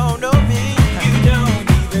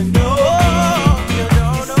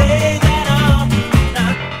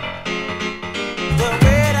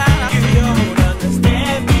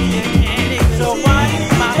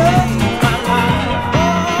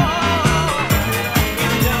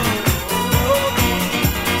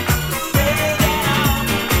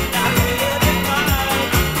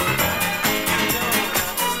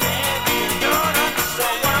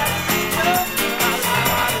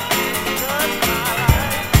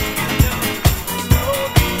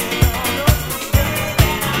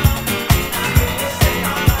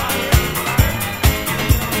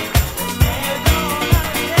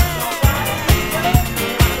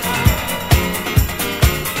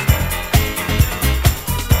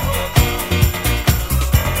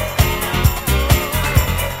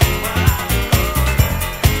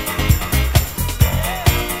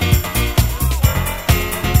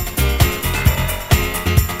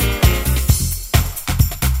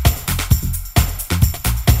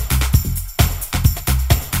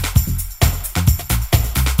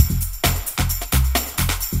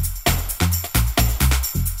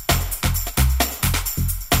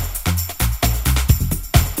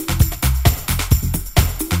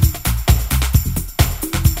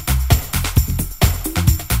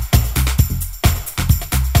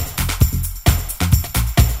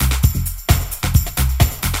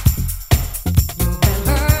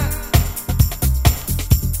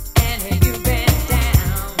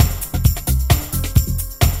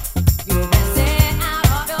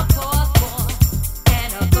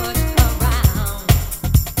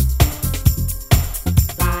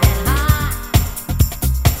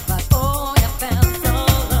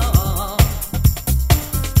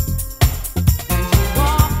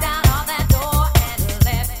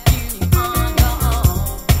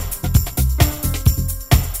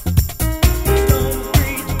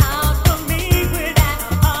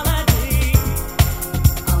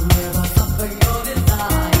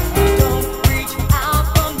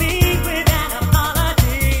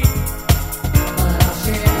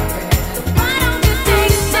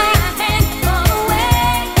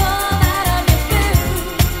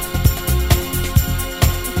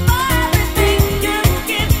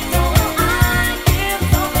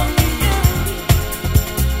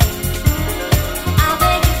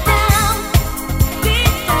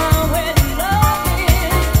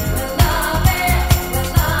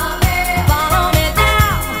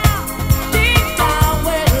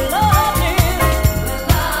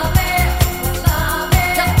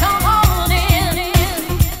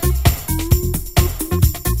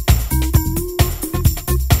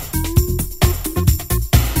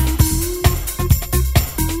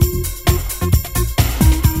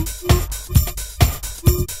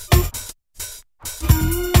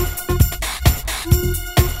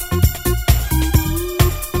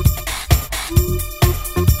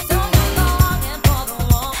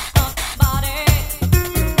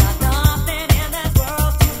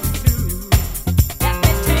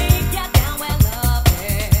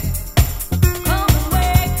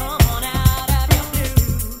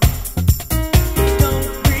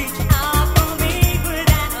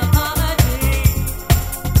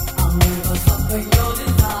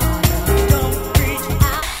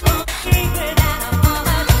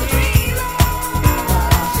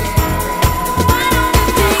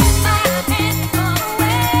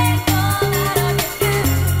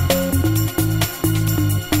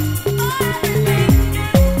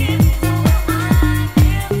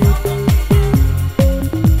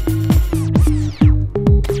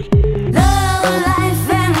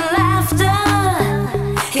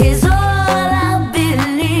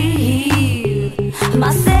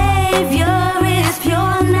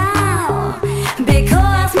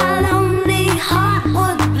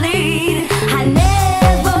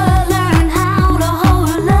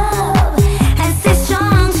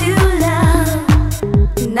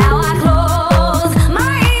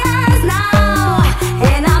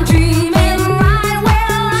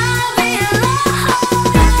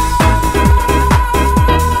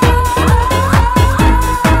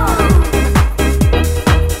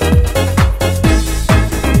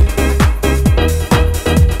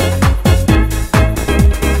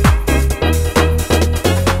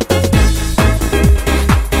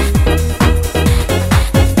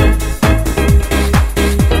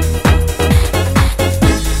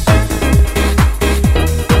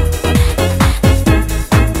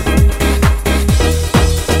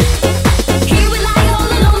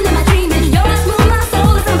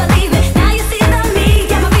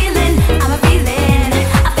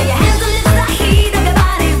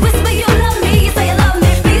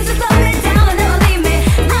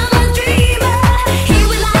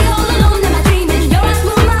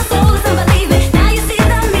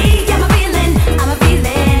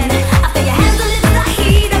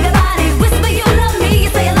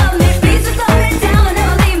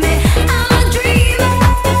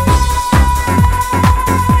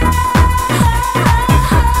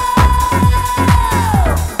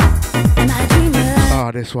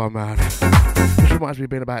this one, man. This reminds me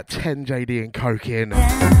of being about 10 JD and coke in,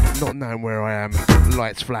 not knowing where I am,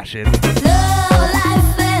 lights flashing.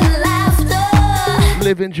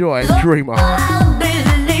 Live, enjoy, dreamer.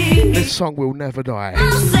 This song will never die.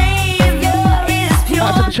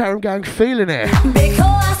 Out to the chat room gang, feeling it.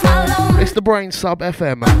 It's the Brainz Sub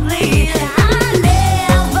FM.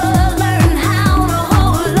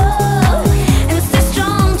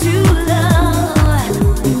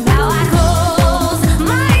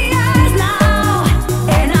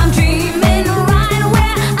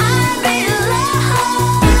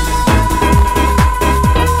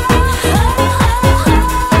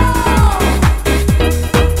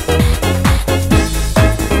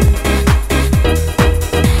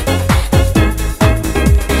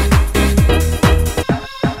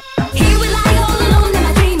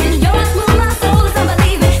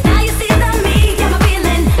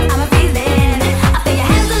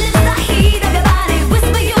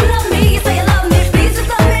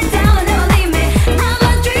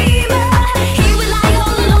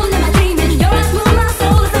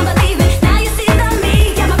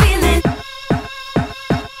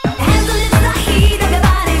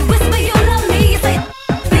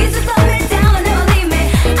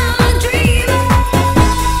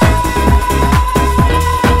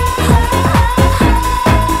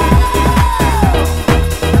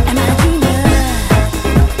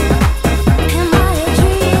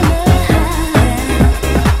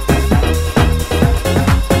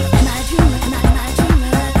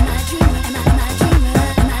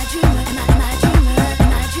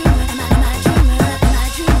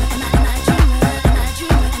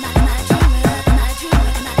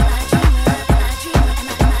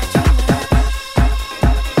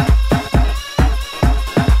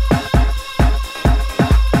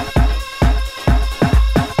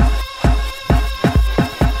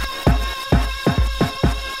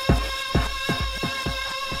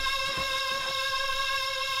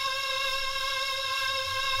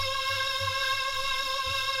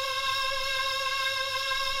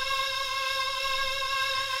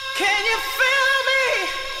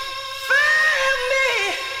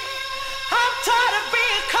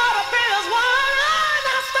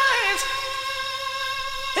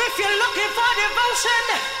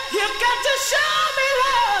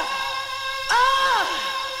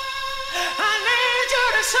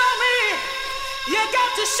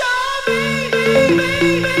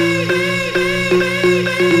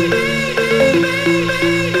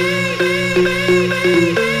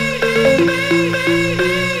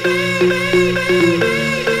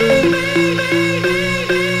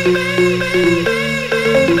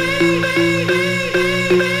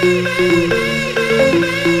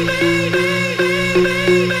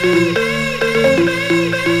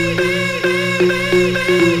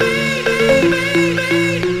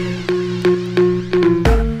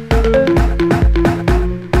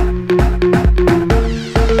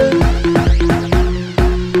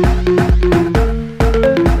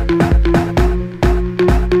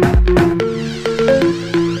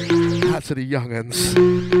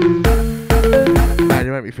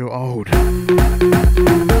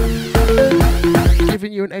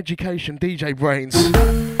 DJ Brainz.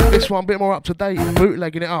 This one a bit more up to date,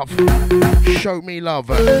 bootlegging it up. Show Me Love,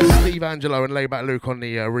 Steve Angelo and Layback Luke on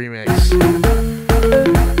the remix.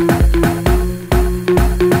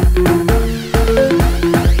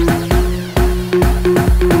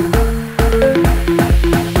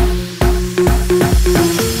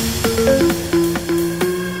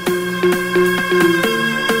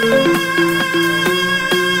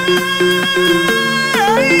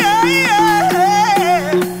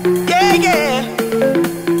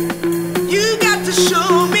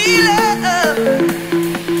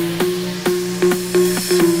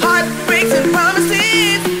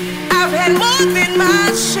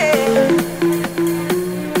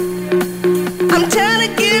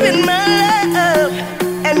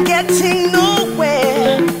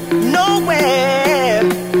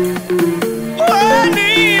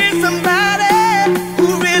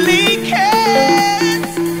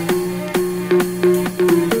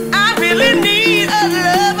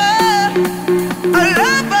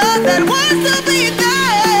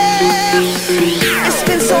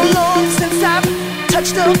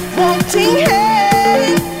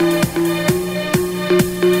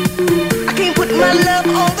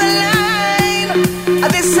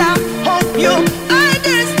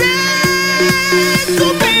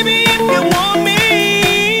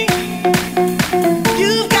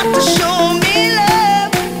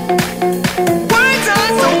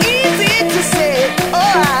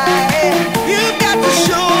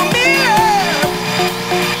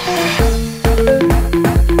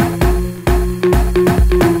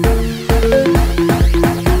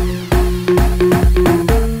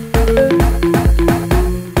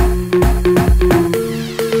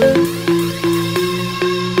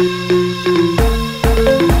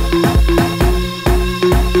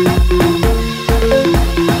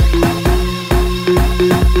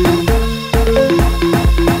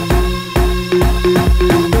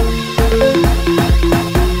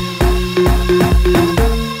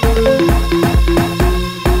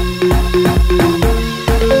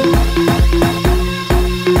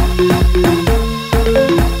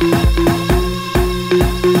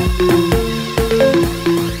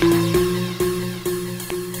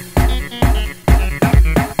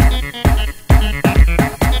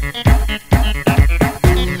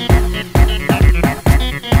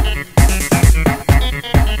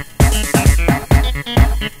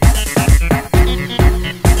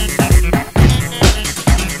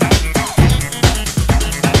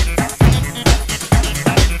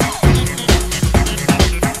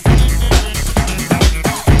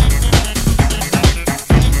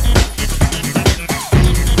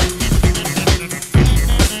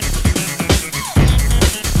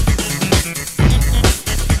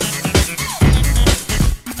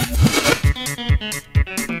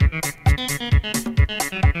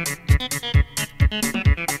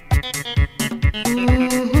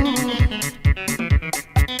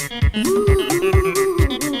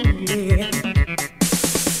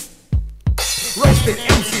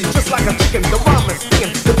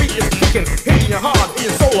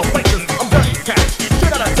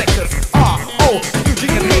 oh,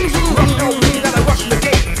 Eugene and Hayes. Rush LP that I rush the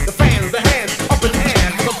gate. The fans, the hands, up in the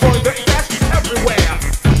air. Cause I'm throwing dirty cash everywhere.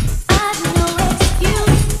 I've no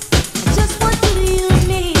excuse, just want you to use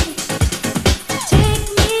me. Take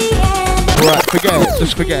me and Right, forget it.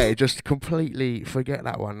 Just forget it. Just completely forget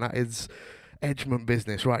that one. That is Edgemont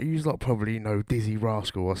business, right? You lot probably know Dizzy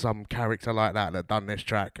Rascal or some character like that done this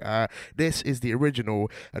track. This is the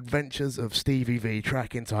original Adventures of Stevie V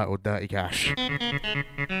track entitled Dirty Cash.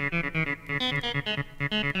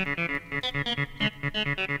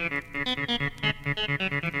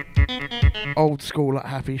 Old school like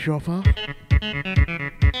Happy Shopper.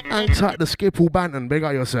 Hang tight the Skipple Banton, big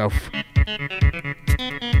up yourself.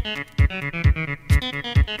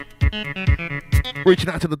 Reaching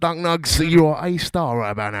out to the Dunk Nugs, you are a star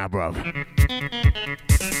right about now, bruv.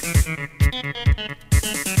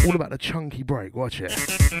 All about the chunky break, watch it.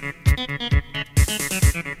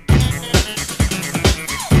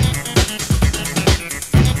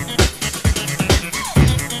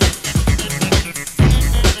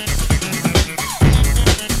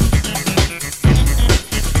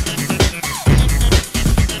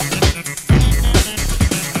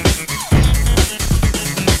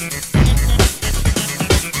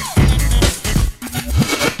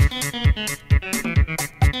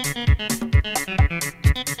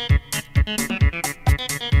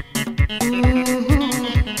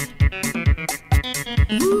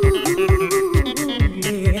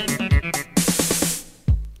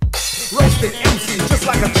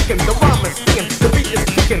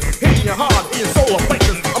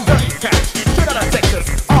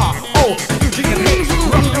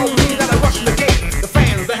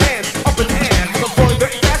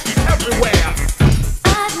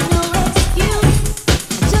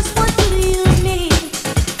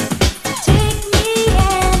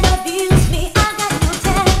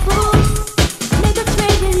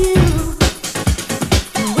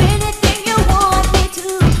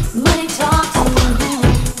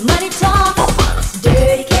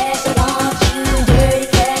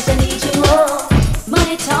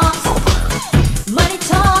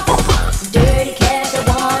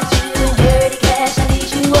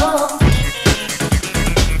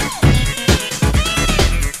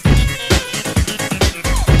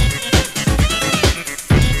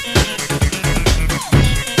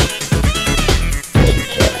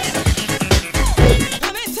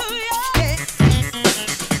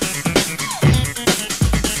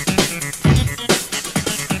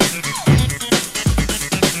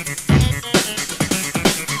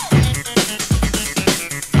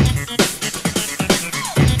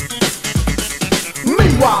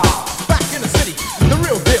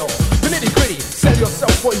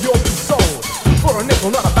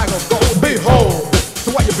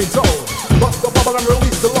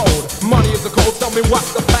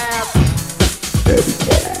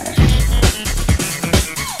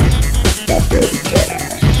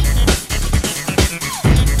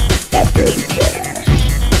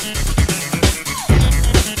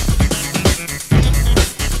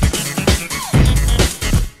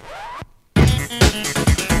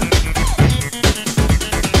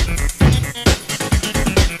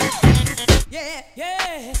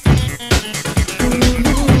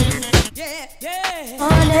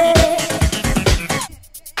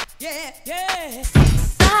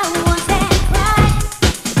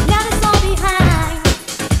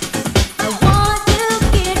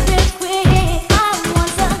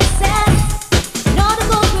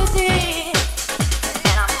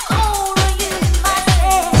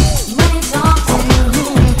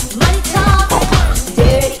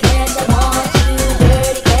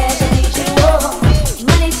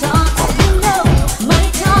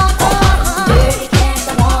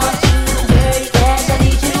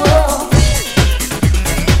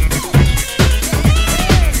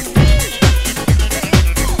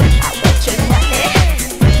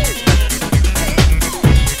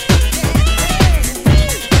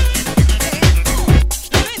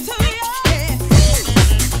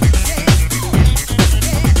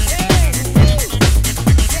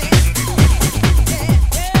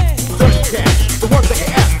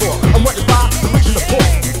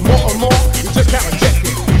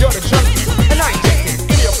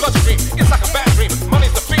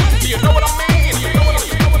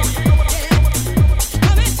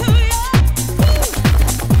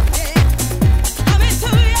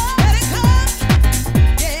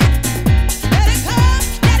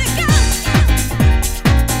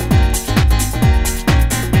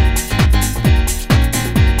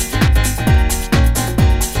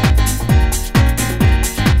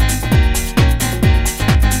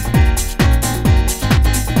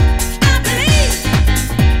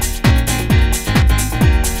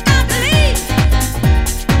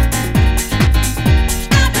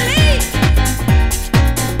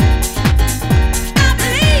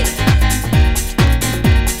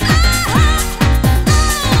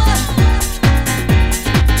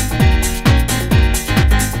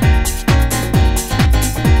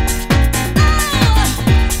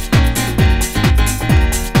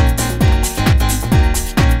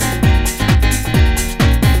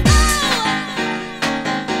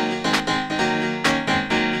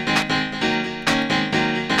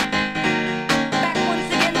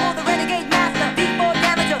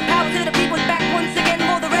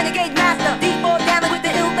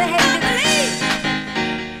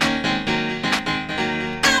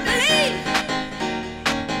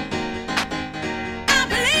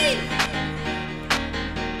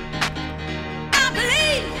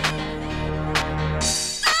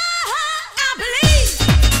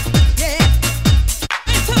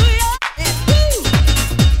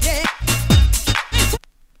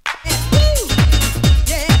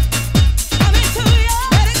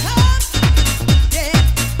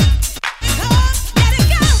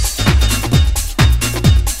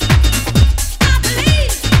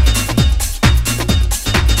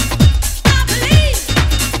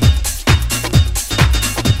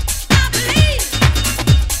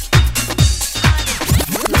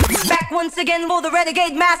 again for the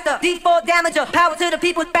renegade master. D4 damager, power to the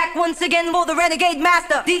people, back once again for the renegade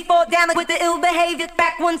master. D4 damage with the ill behavior,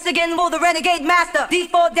 back once again for the renegade master.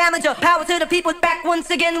 D4 damager, power to the people, back once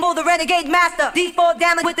again for the renegade master. D4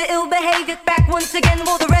 damage with the ill behavior, back once again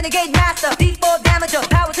for the renegade master. D4 damager,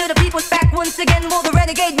 power to the people, back once again for the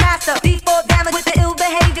renegade master. D4 damage with the ill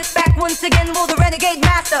behavior, back once again for the renegade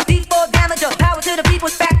master. D4 damager, power to the people,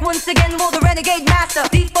 back once again for the renegade master.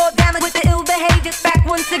 D4 damage with the ill behavior, back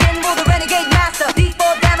once again for the renegade master.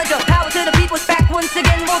 D4 damager, power to the people, back once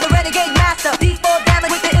again for the renegade master. D4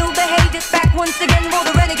 damage with the ill behavior, back once again for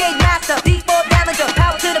the renegade master. D4 damager,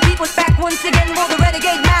 power to the people, back once again for the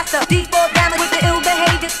renegade master. D4 damage with the ill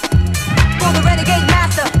behavior for the renegade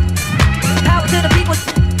master. Power to the people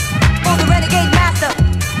for the renegade master.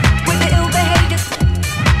 With the ill behavior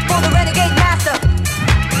for the renegade master.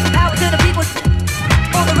 Power to the people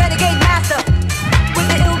for the renegade master. With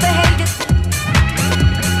the ill behavior.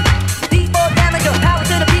 D4 damager, power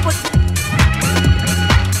to the people.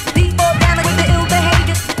 D4 damage with the ill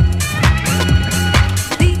behavior.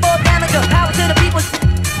 D4 damager, power to the people.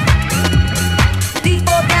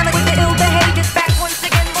 D4 damage with the ill behavior. Back once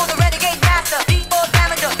again for the renegade master. D4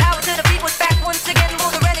 damager, power to the people. Back once again for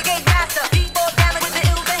the renegade master. D4 damage with the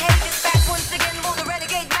ill behavior. Back once again for the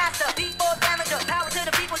renegade master. D4 damager, power to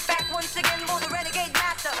the people. Back once again for the renegade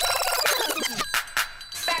master.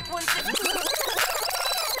 Back once again.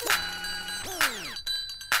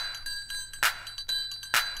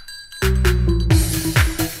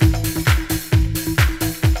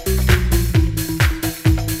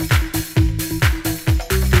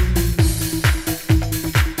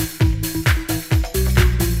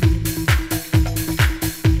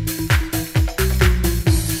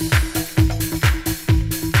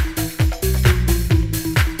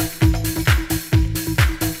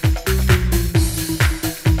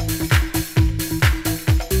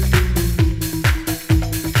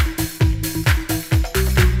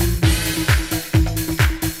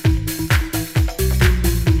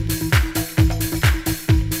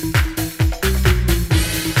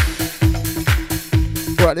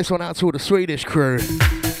 Right, this one out to all the Swedish crew.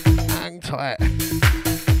 Hang tight.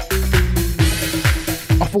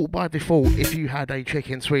 I thought by default, if you had a chick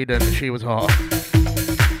in Sweden, she was hot.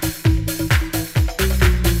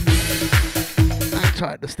 Hang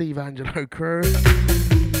tight, the Steve Angelo crew.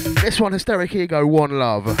 This one, Hysteric Ego, One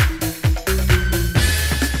Love.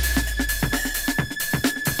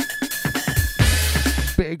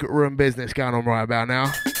 Big room business going on right about now.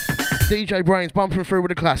 DJ Brainz bumping through with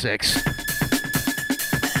the classics.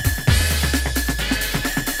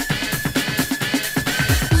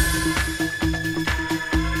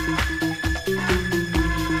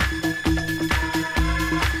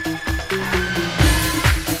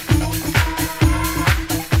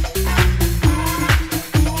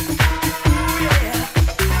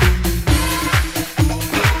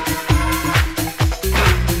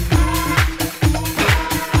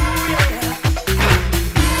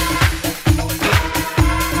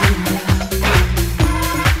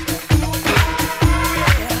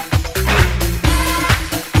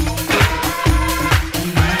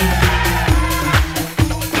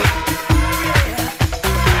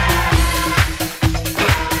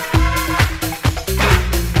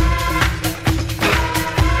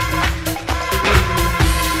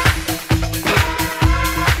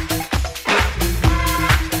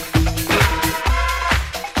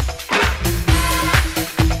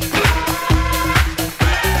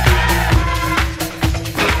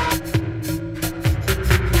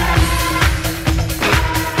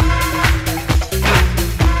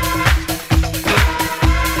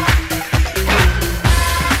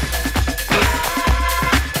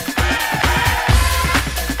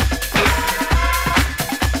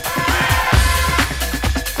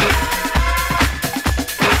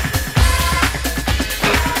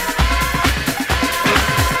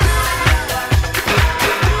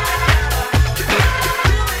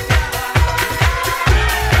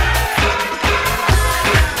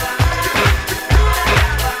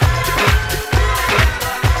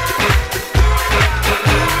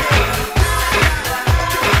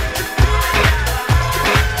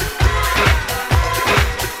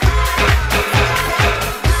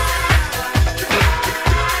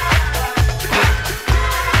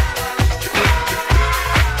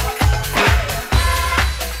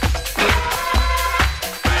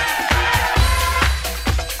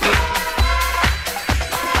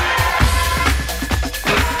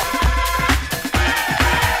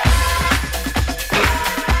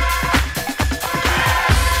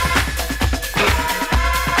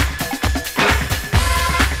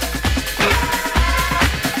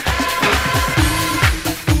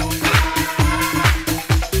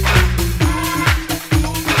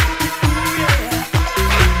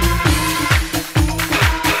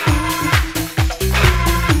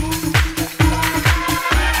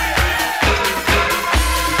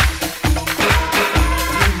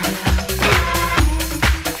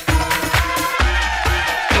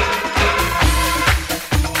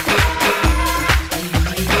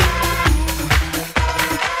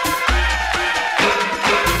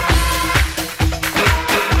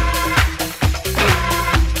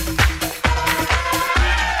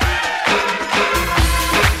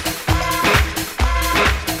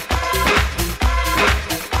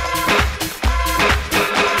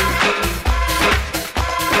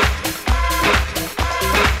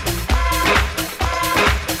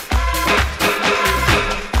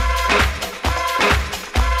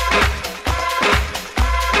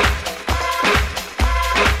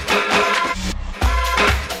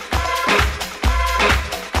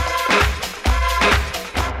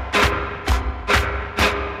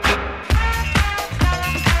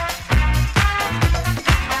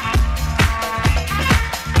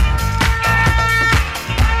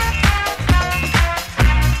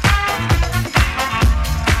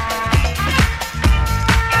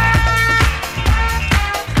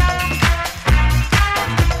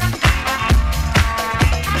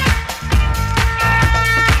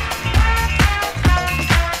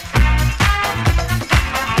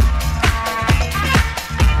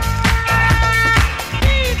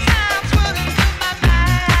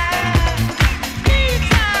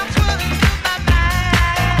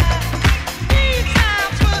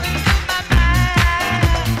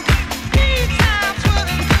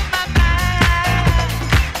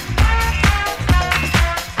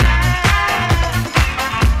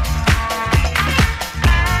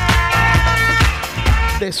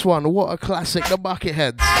 This one, what a classic, the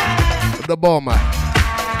Bucketheads, the Bomber.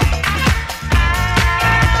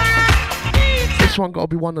 This one got to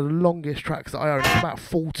be one of the longest tracks that I own. It's about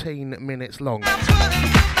 14 minutes long.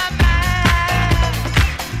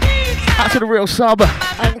 Out to the real sub,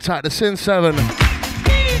 hang tight, the Sin 7.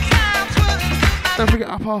 Don't forget,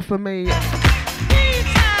 up after me,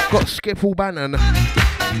 got Skipple Banton.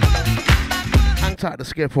 Hang tight, the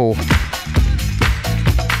Skipple.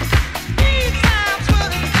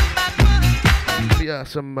 Yeah,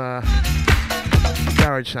 some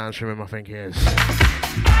garage sounds from him, I think he is.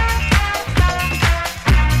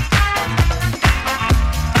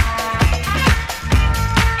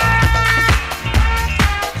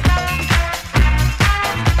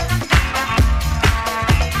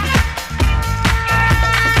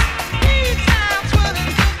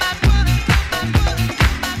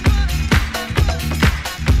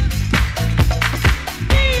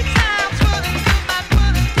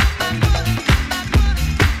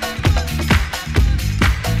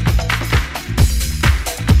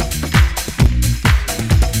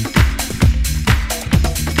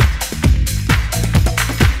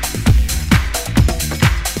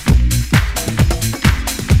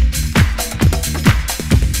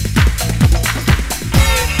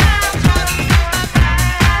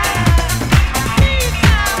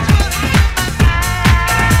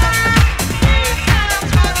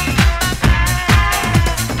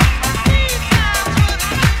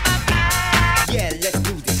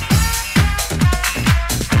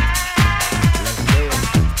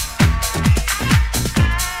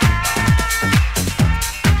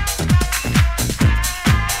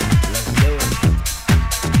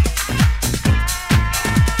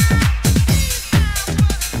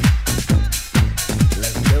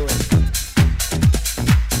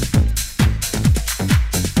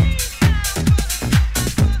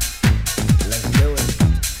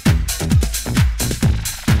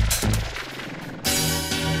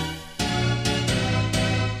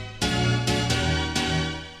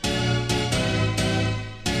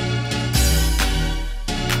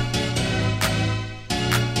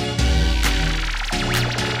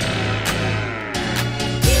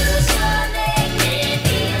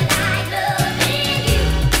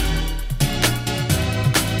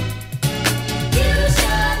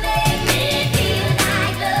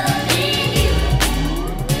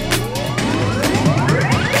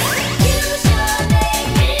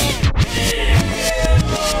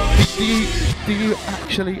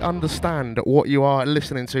 Understand what you are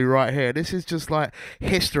listening to right here. This is just like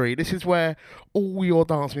history. This is where all your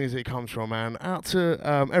dance music comes from, man. Out to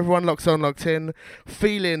everyone locked on, locked in,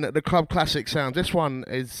 feeling the club classic sound. This one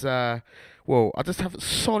is well, I just have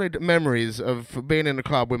solid memories of being in the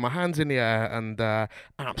club with my hands in the air and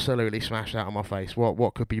absolutely smashed out of my face.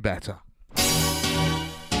 What could be better?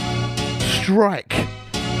 Strike.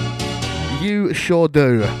 You sure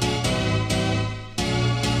do.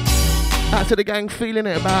 Out to the gang, feeling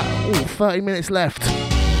it, about 30 minutes left.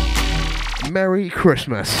 Merry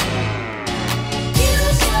Christmas.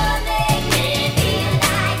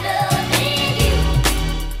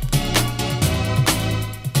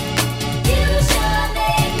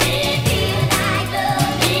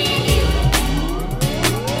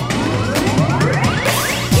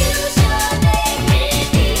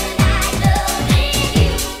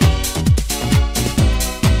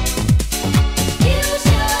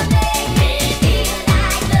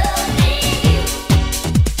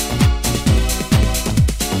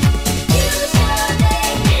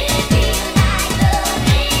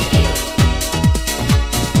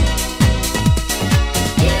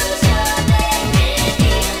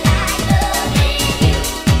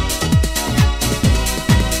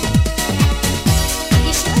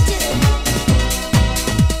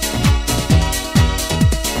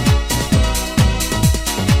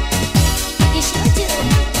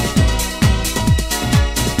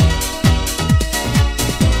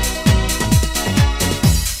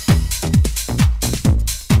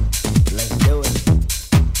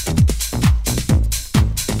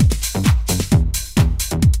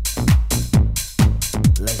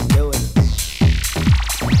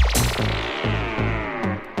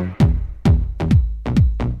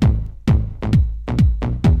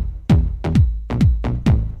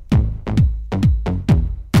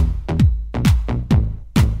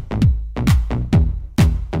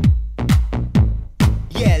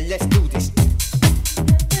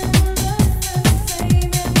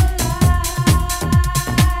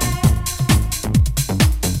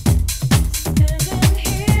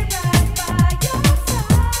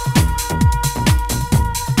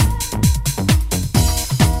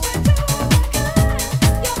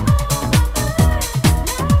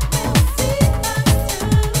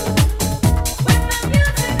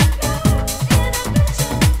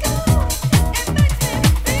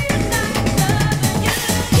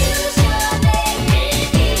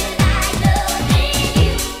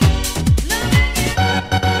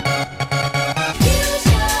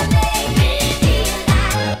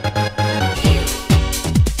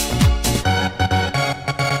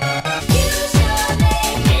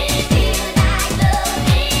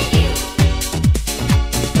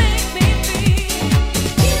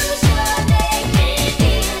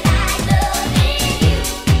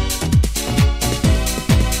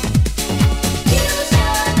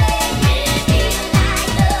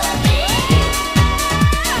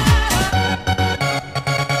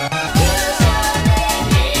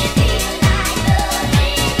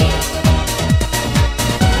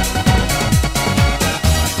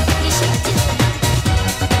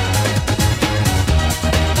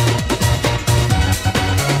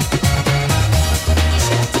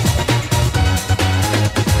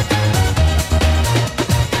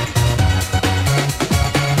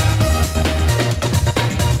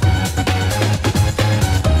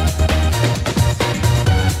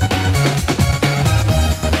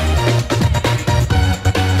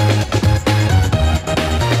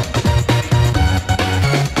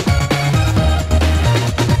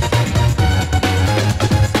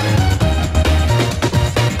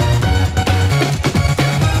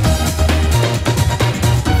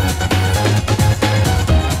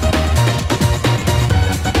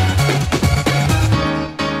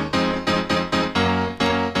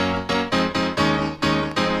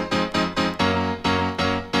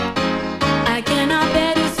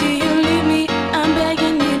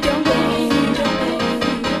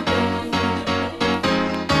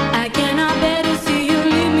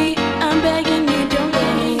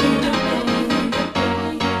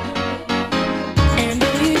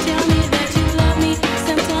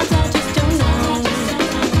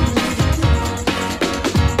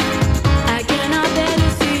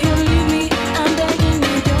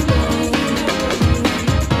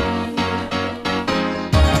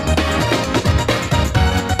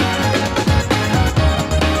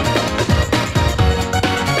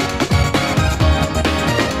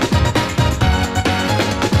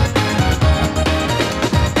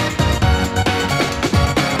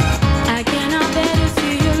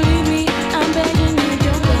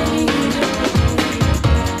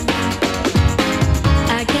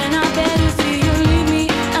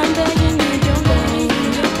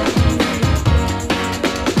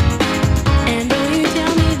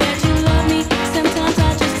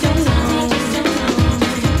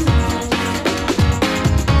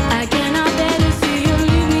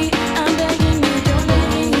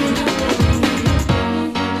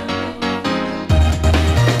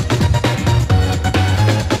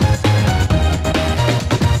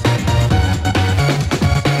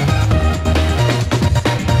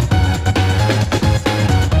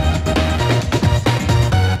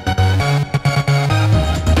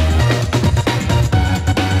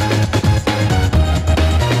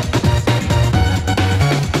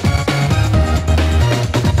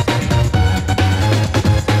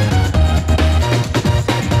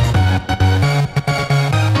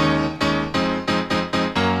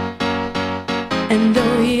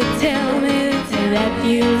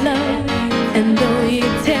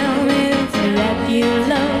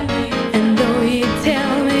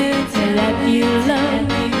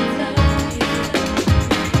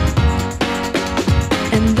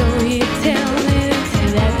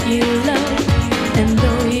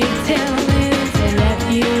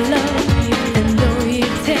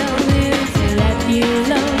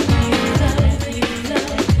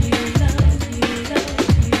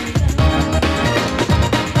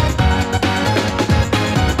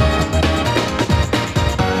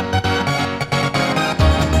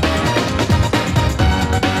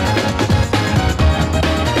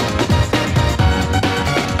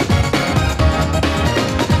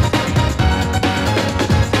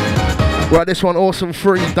 Right, this one, Awesome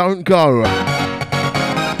 3, Don't Go.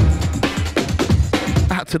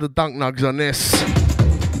 Out to the Dunk Nugs on this.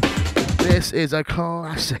 This is a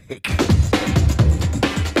classic.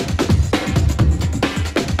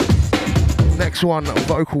 Next one,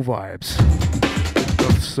 Vocal Vibes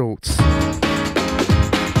of sorts.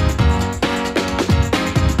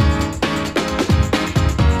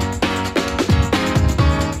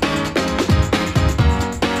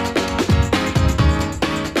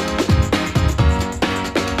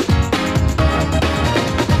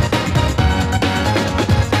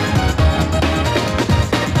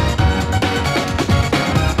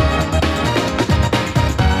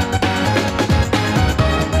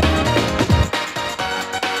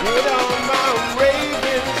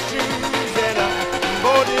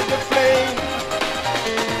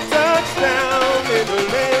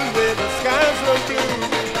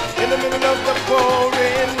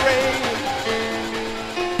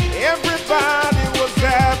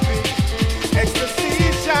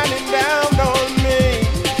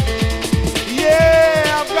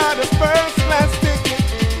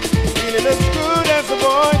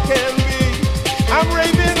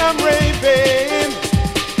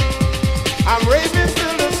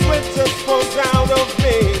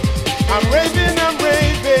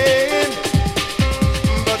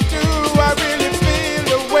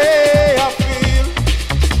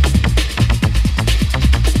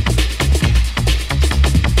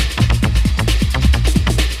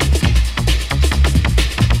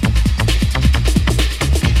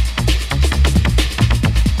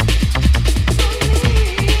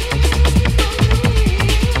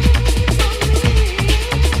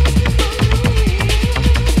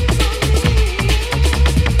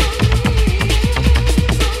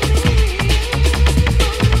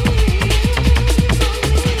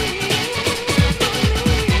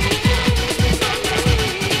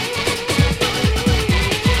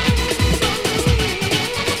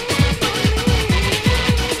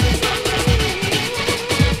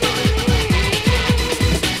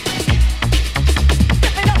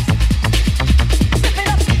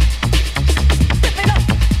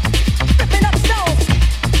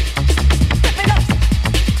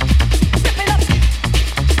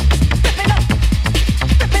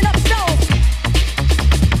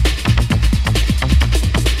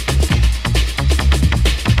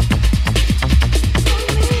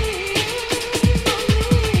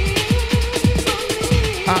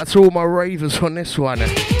 To all my ravers on this one.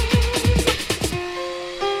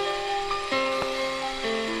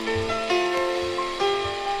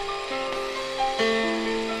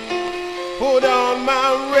 Put on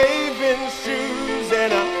my raving shoes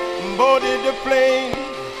and I boarded the plane.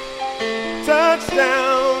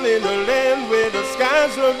 Touchdown in the land where the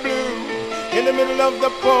skies are blue. In the middle of the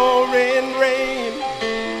pouring rain.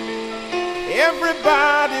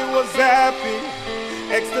 Everybody was happy.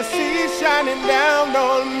 Ecstasy shining down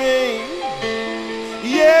on me.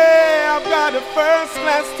 Yeah, I've got a first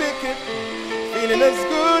class ticket. Feeling as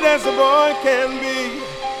good as a boy can be.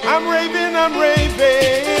 I'm raving, I'm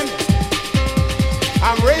raving.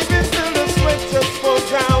 I'm raving till the sweat just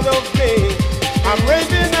falls out of me. I'm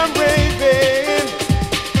raving, I'm raving.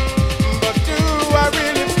 But do I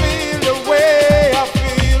really feel the way I feel?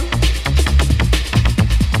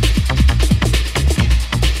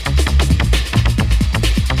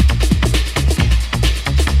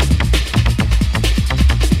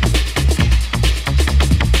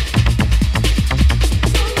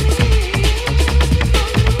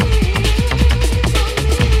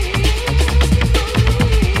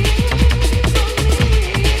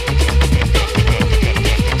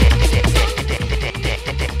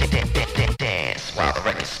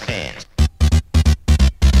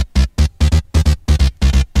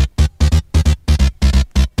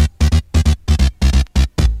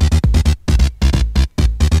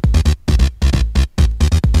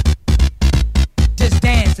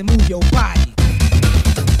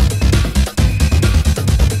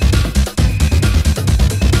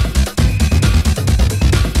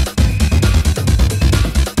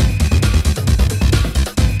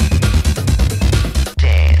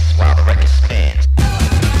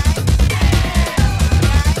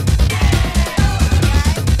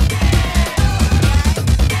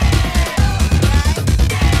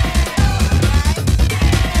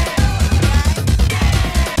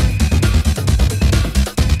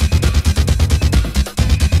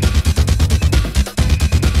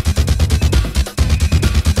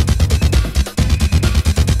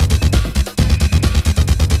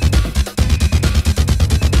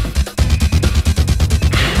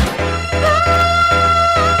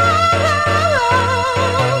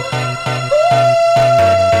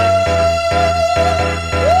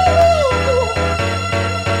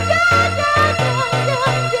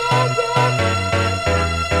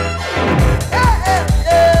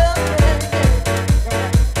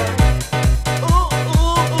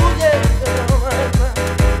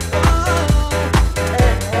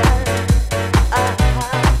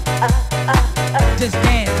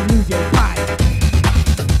 move your body.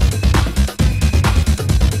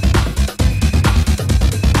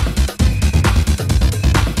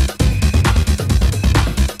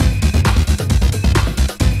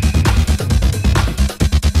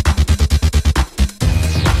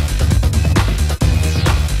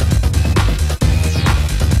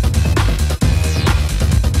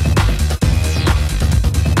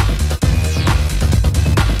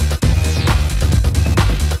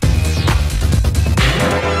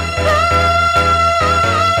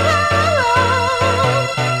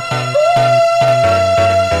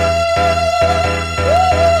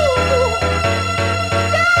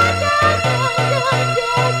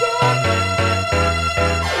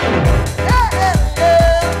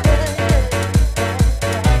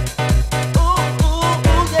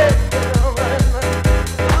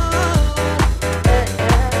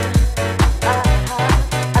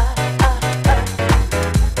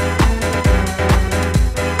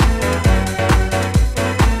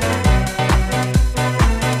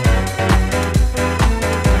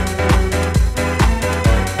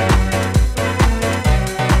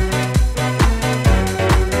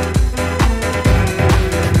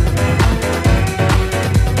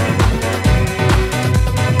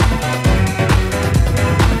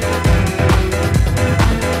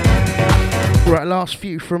 Right, last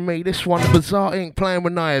few from me. This one, Bizarre Inc. Playing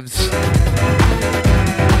with Knives.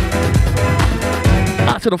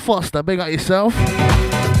 Out to the Foster, big up yourself.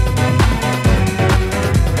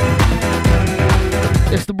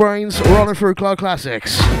 It's the Brainz rolling through Club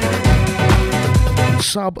Classics.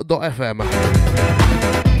 Sub.fm.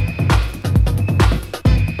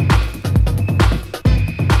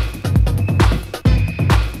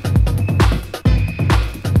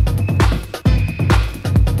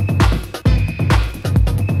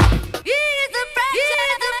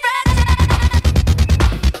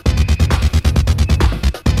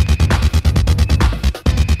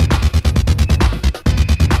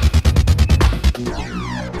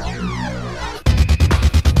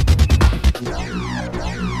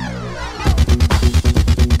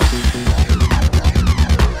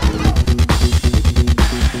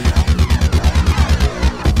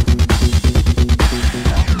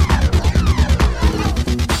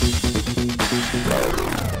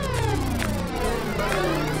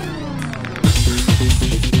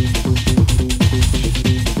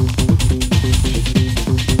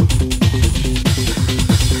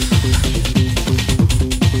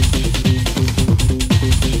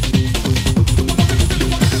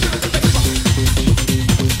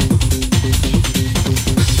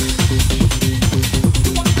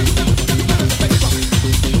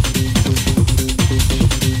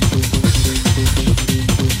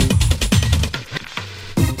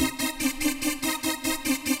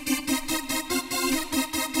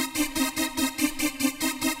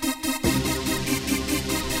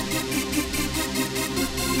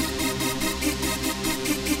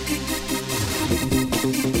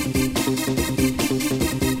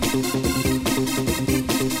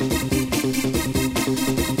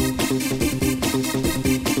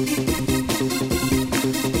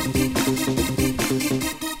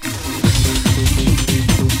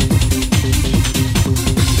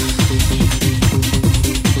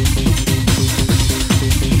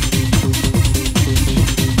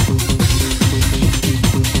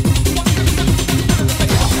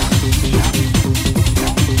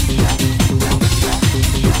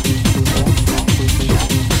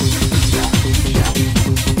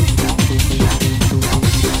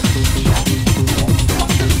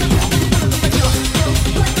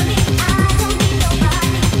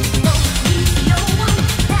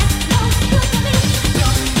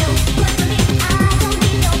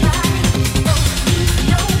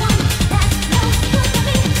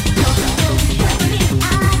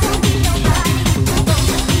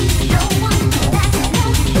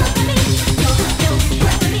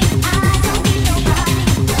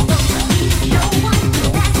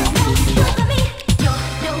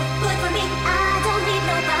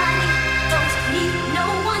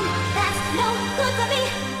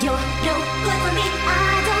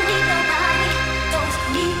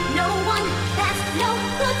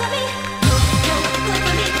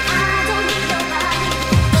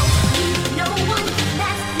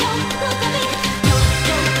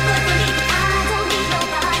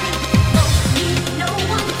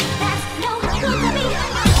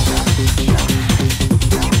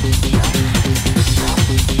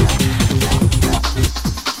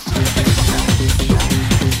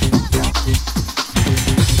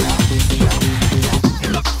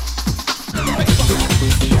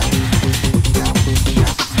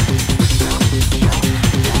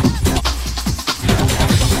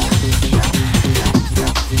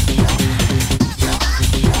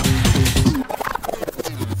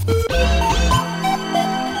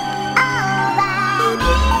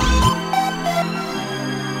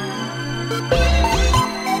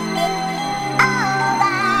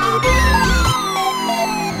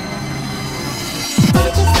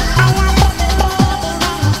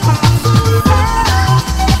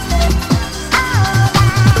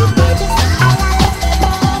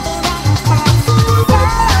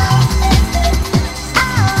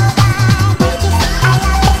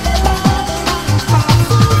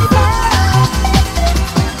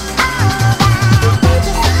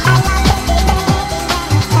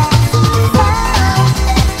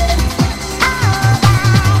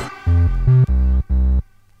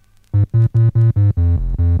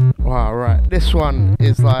 This one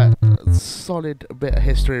is like a solid bit of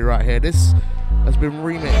history right here. This has been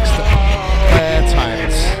remixed bare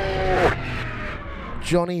times.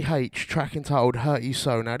 Johnny H, track entitled Hurt You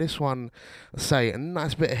So. Now this one, say, a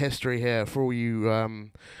nice bit of history here for all you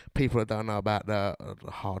people that don't know about the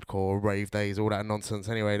hardcore rave days, all that nonsense.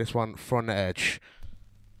 Anyway, this one, From the Edge.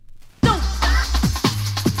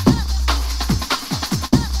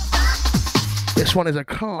 This one is a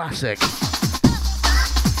classic.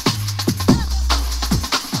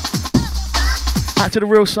 Back to the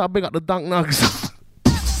real sub, big up the Dunk Nugs.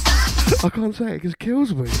 I can't say it because it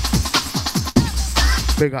kills me.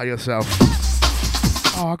 Big up yourself.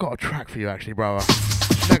 Oh, I got a track for you actually, brother.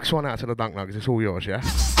 Next one out to the Dunk Nugs, it's all yours, yeah?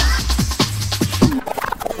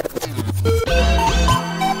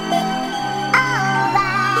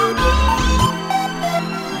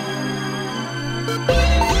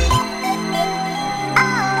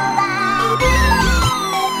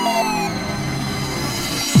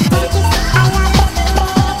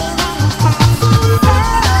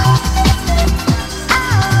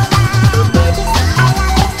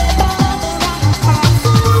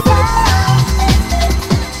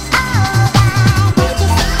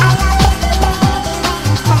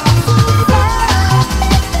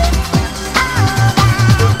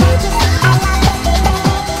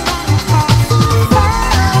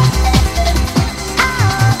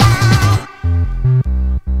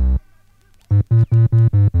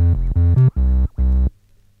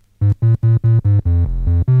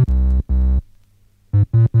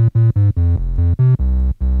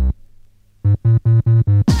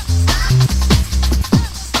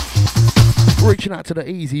 Reaching out to the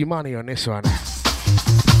easy money on this one.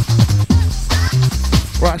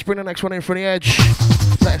 Right, let's bring the next one in from the edge.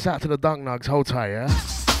 Set us out to the Dunk Nugs. Hold tight, yeah?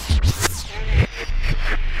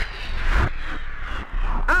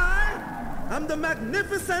 I'm the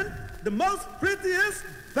magnificent, the most prettiest,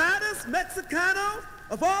 baddest Mexicano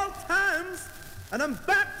of all times, and I'm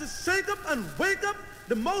back to shake up and wake up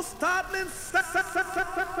the most startling.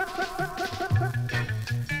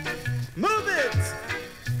 Move it,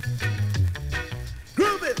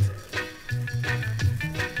 groove it.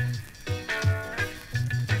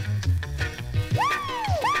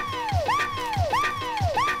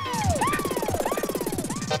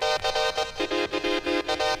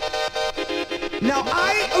 Now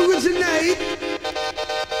I originate,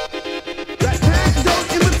 that pack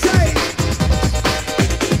don't imitate.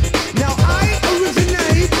 Now I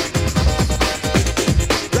originate,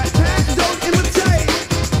 that pack don't imitate.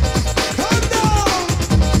 Come down.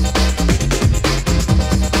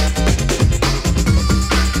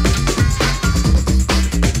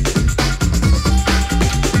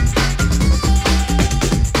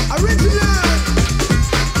 Original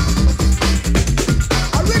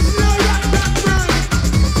rap background.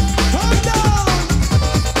 Come down.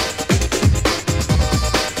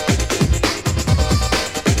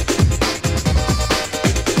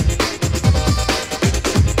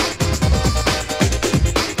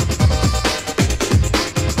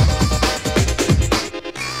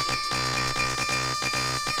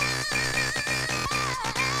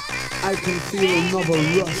 I can feel another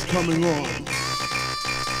rush coming on.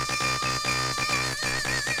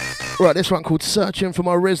 Right, this one called Searching for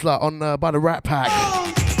My Rizzler on by the Rat Pack.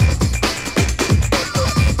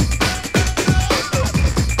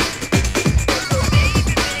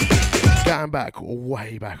 Going back,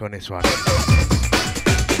 way back on this one.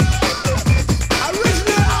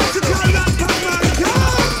 Original African rap background.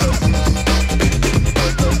 Come.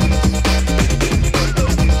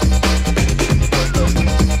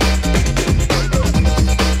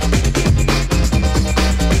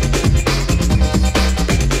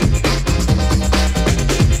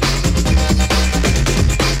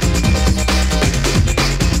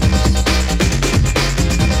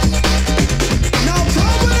 Now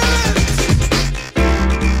come with it.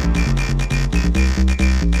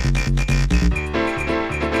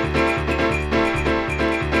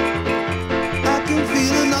 I can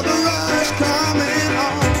feel another rush coming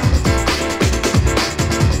on.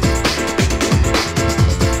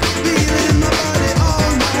 Feel it in my body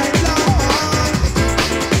all night long.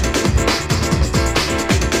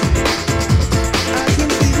 I can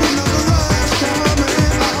feel another rush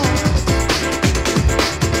coming on.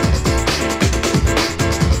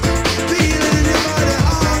 Feel it in your body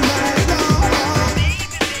all night long.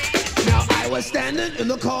 Now I was standing in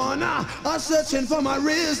the corner, searching for my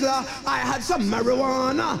Rizzler. I had some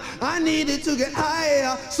marijuana, I needed to get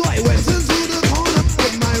higher, so I went into the corner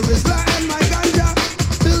with my Rizzler and my ganja.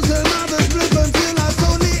 Built another flip until I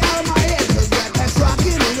totally out of my head. 'Cause that pack's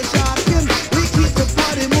rocking and we're shocking. We keep the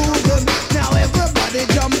party moving. Now everybody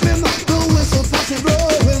jumping, the whistle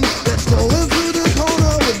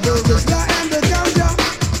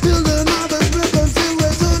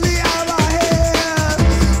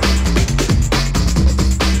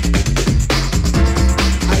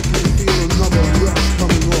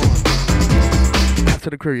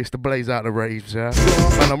crew used to blaze out the raves, yeah?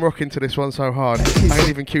 And I'm rocking to this one so hard, I ain't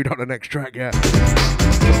even queued up the next track yet.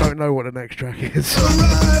 I don't know what the next track is.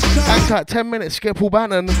 Hang tight, 10 minutes, Skipple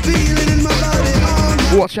Bannon.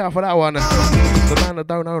 Watch out for that one. The man that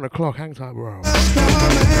don't own a clock, hang tight, bro.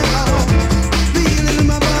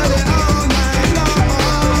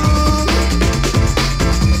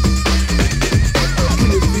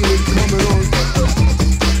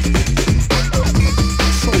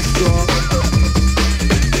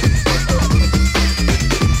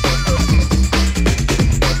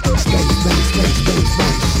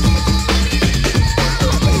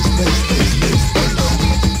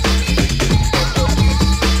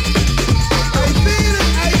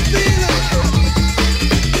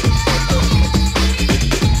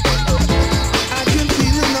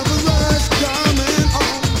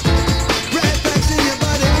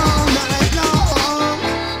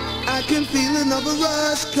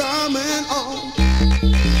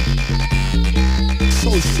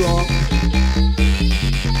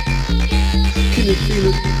 Can you feel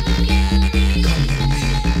it? Come with me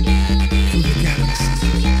through the galaxy.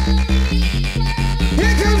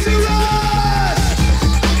 Here comes the rush!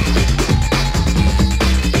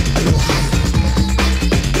 A little higher, a little higher,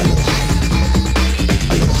 a little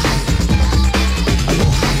higher,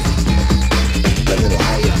 a little higher, a little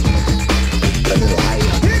higher, a little higher.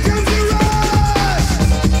 Here comes the rush!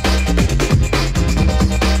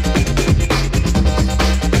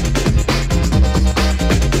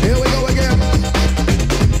 Here we go again.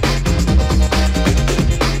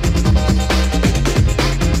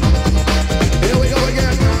 Here we go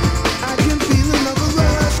again. I can feel another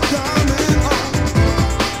rush coming on.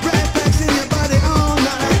 Red packs in your body all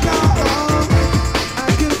night long. I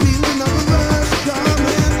can feel another rush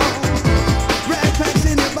coming on. Red packs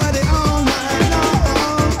in your body all night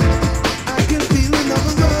long. I can feel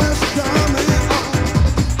another rush coming on.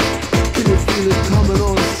 Can you feel it coming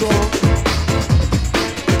on strong?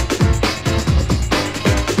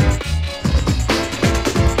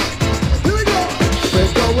 Here we go.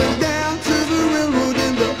 We're going down to the railroad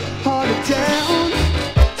in the heart of town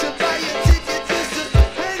to buy your ticket just to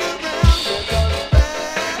hang around. We're gonna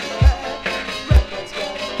records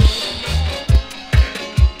gotta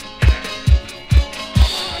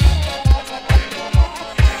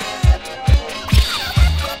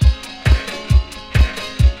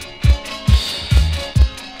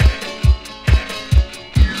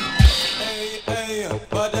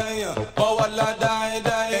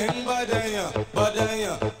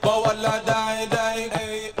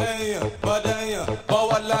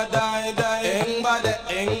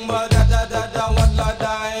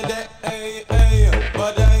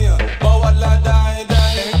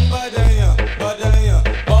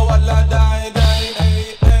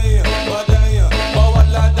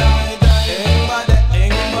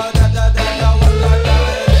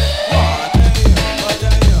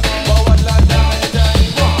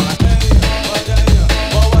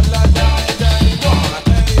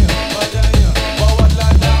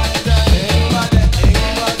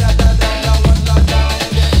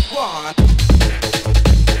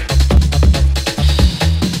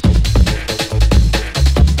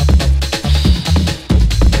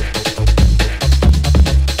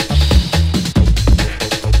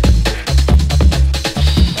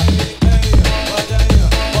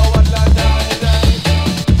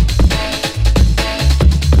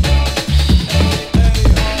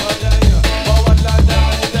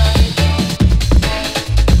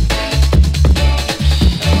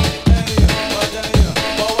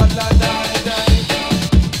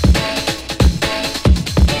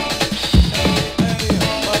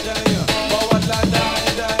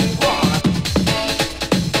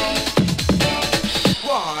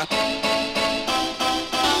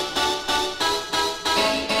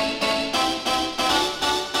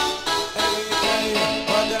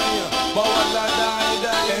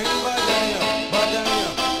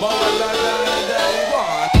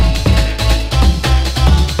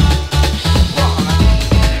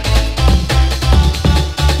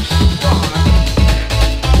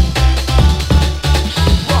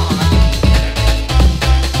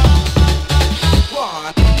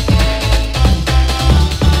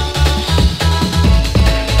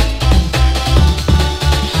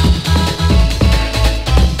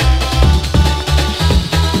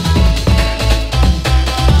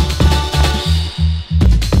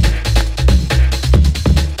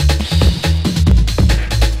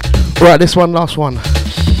Right, this one, last one.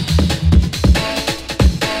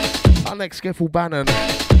 Our next Skiffle Bannon.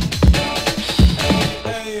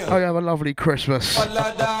 Oh, you have a lovely Christmas.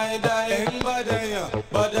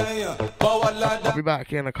 I'll be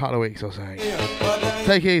back in a couple of weeks or something.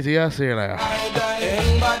 Take it easy, I'll see you later.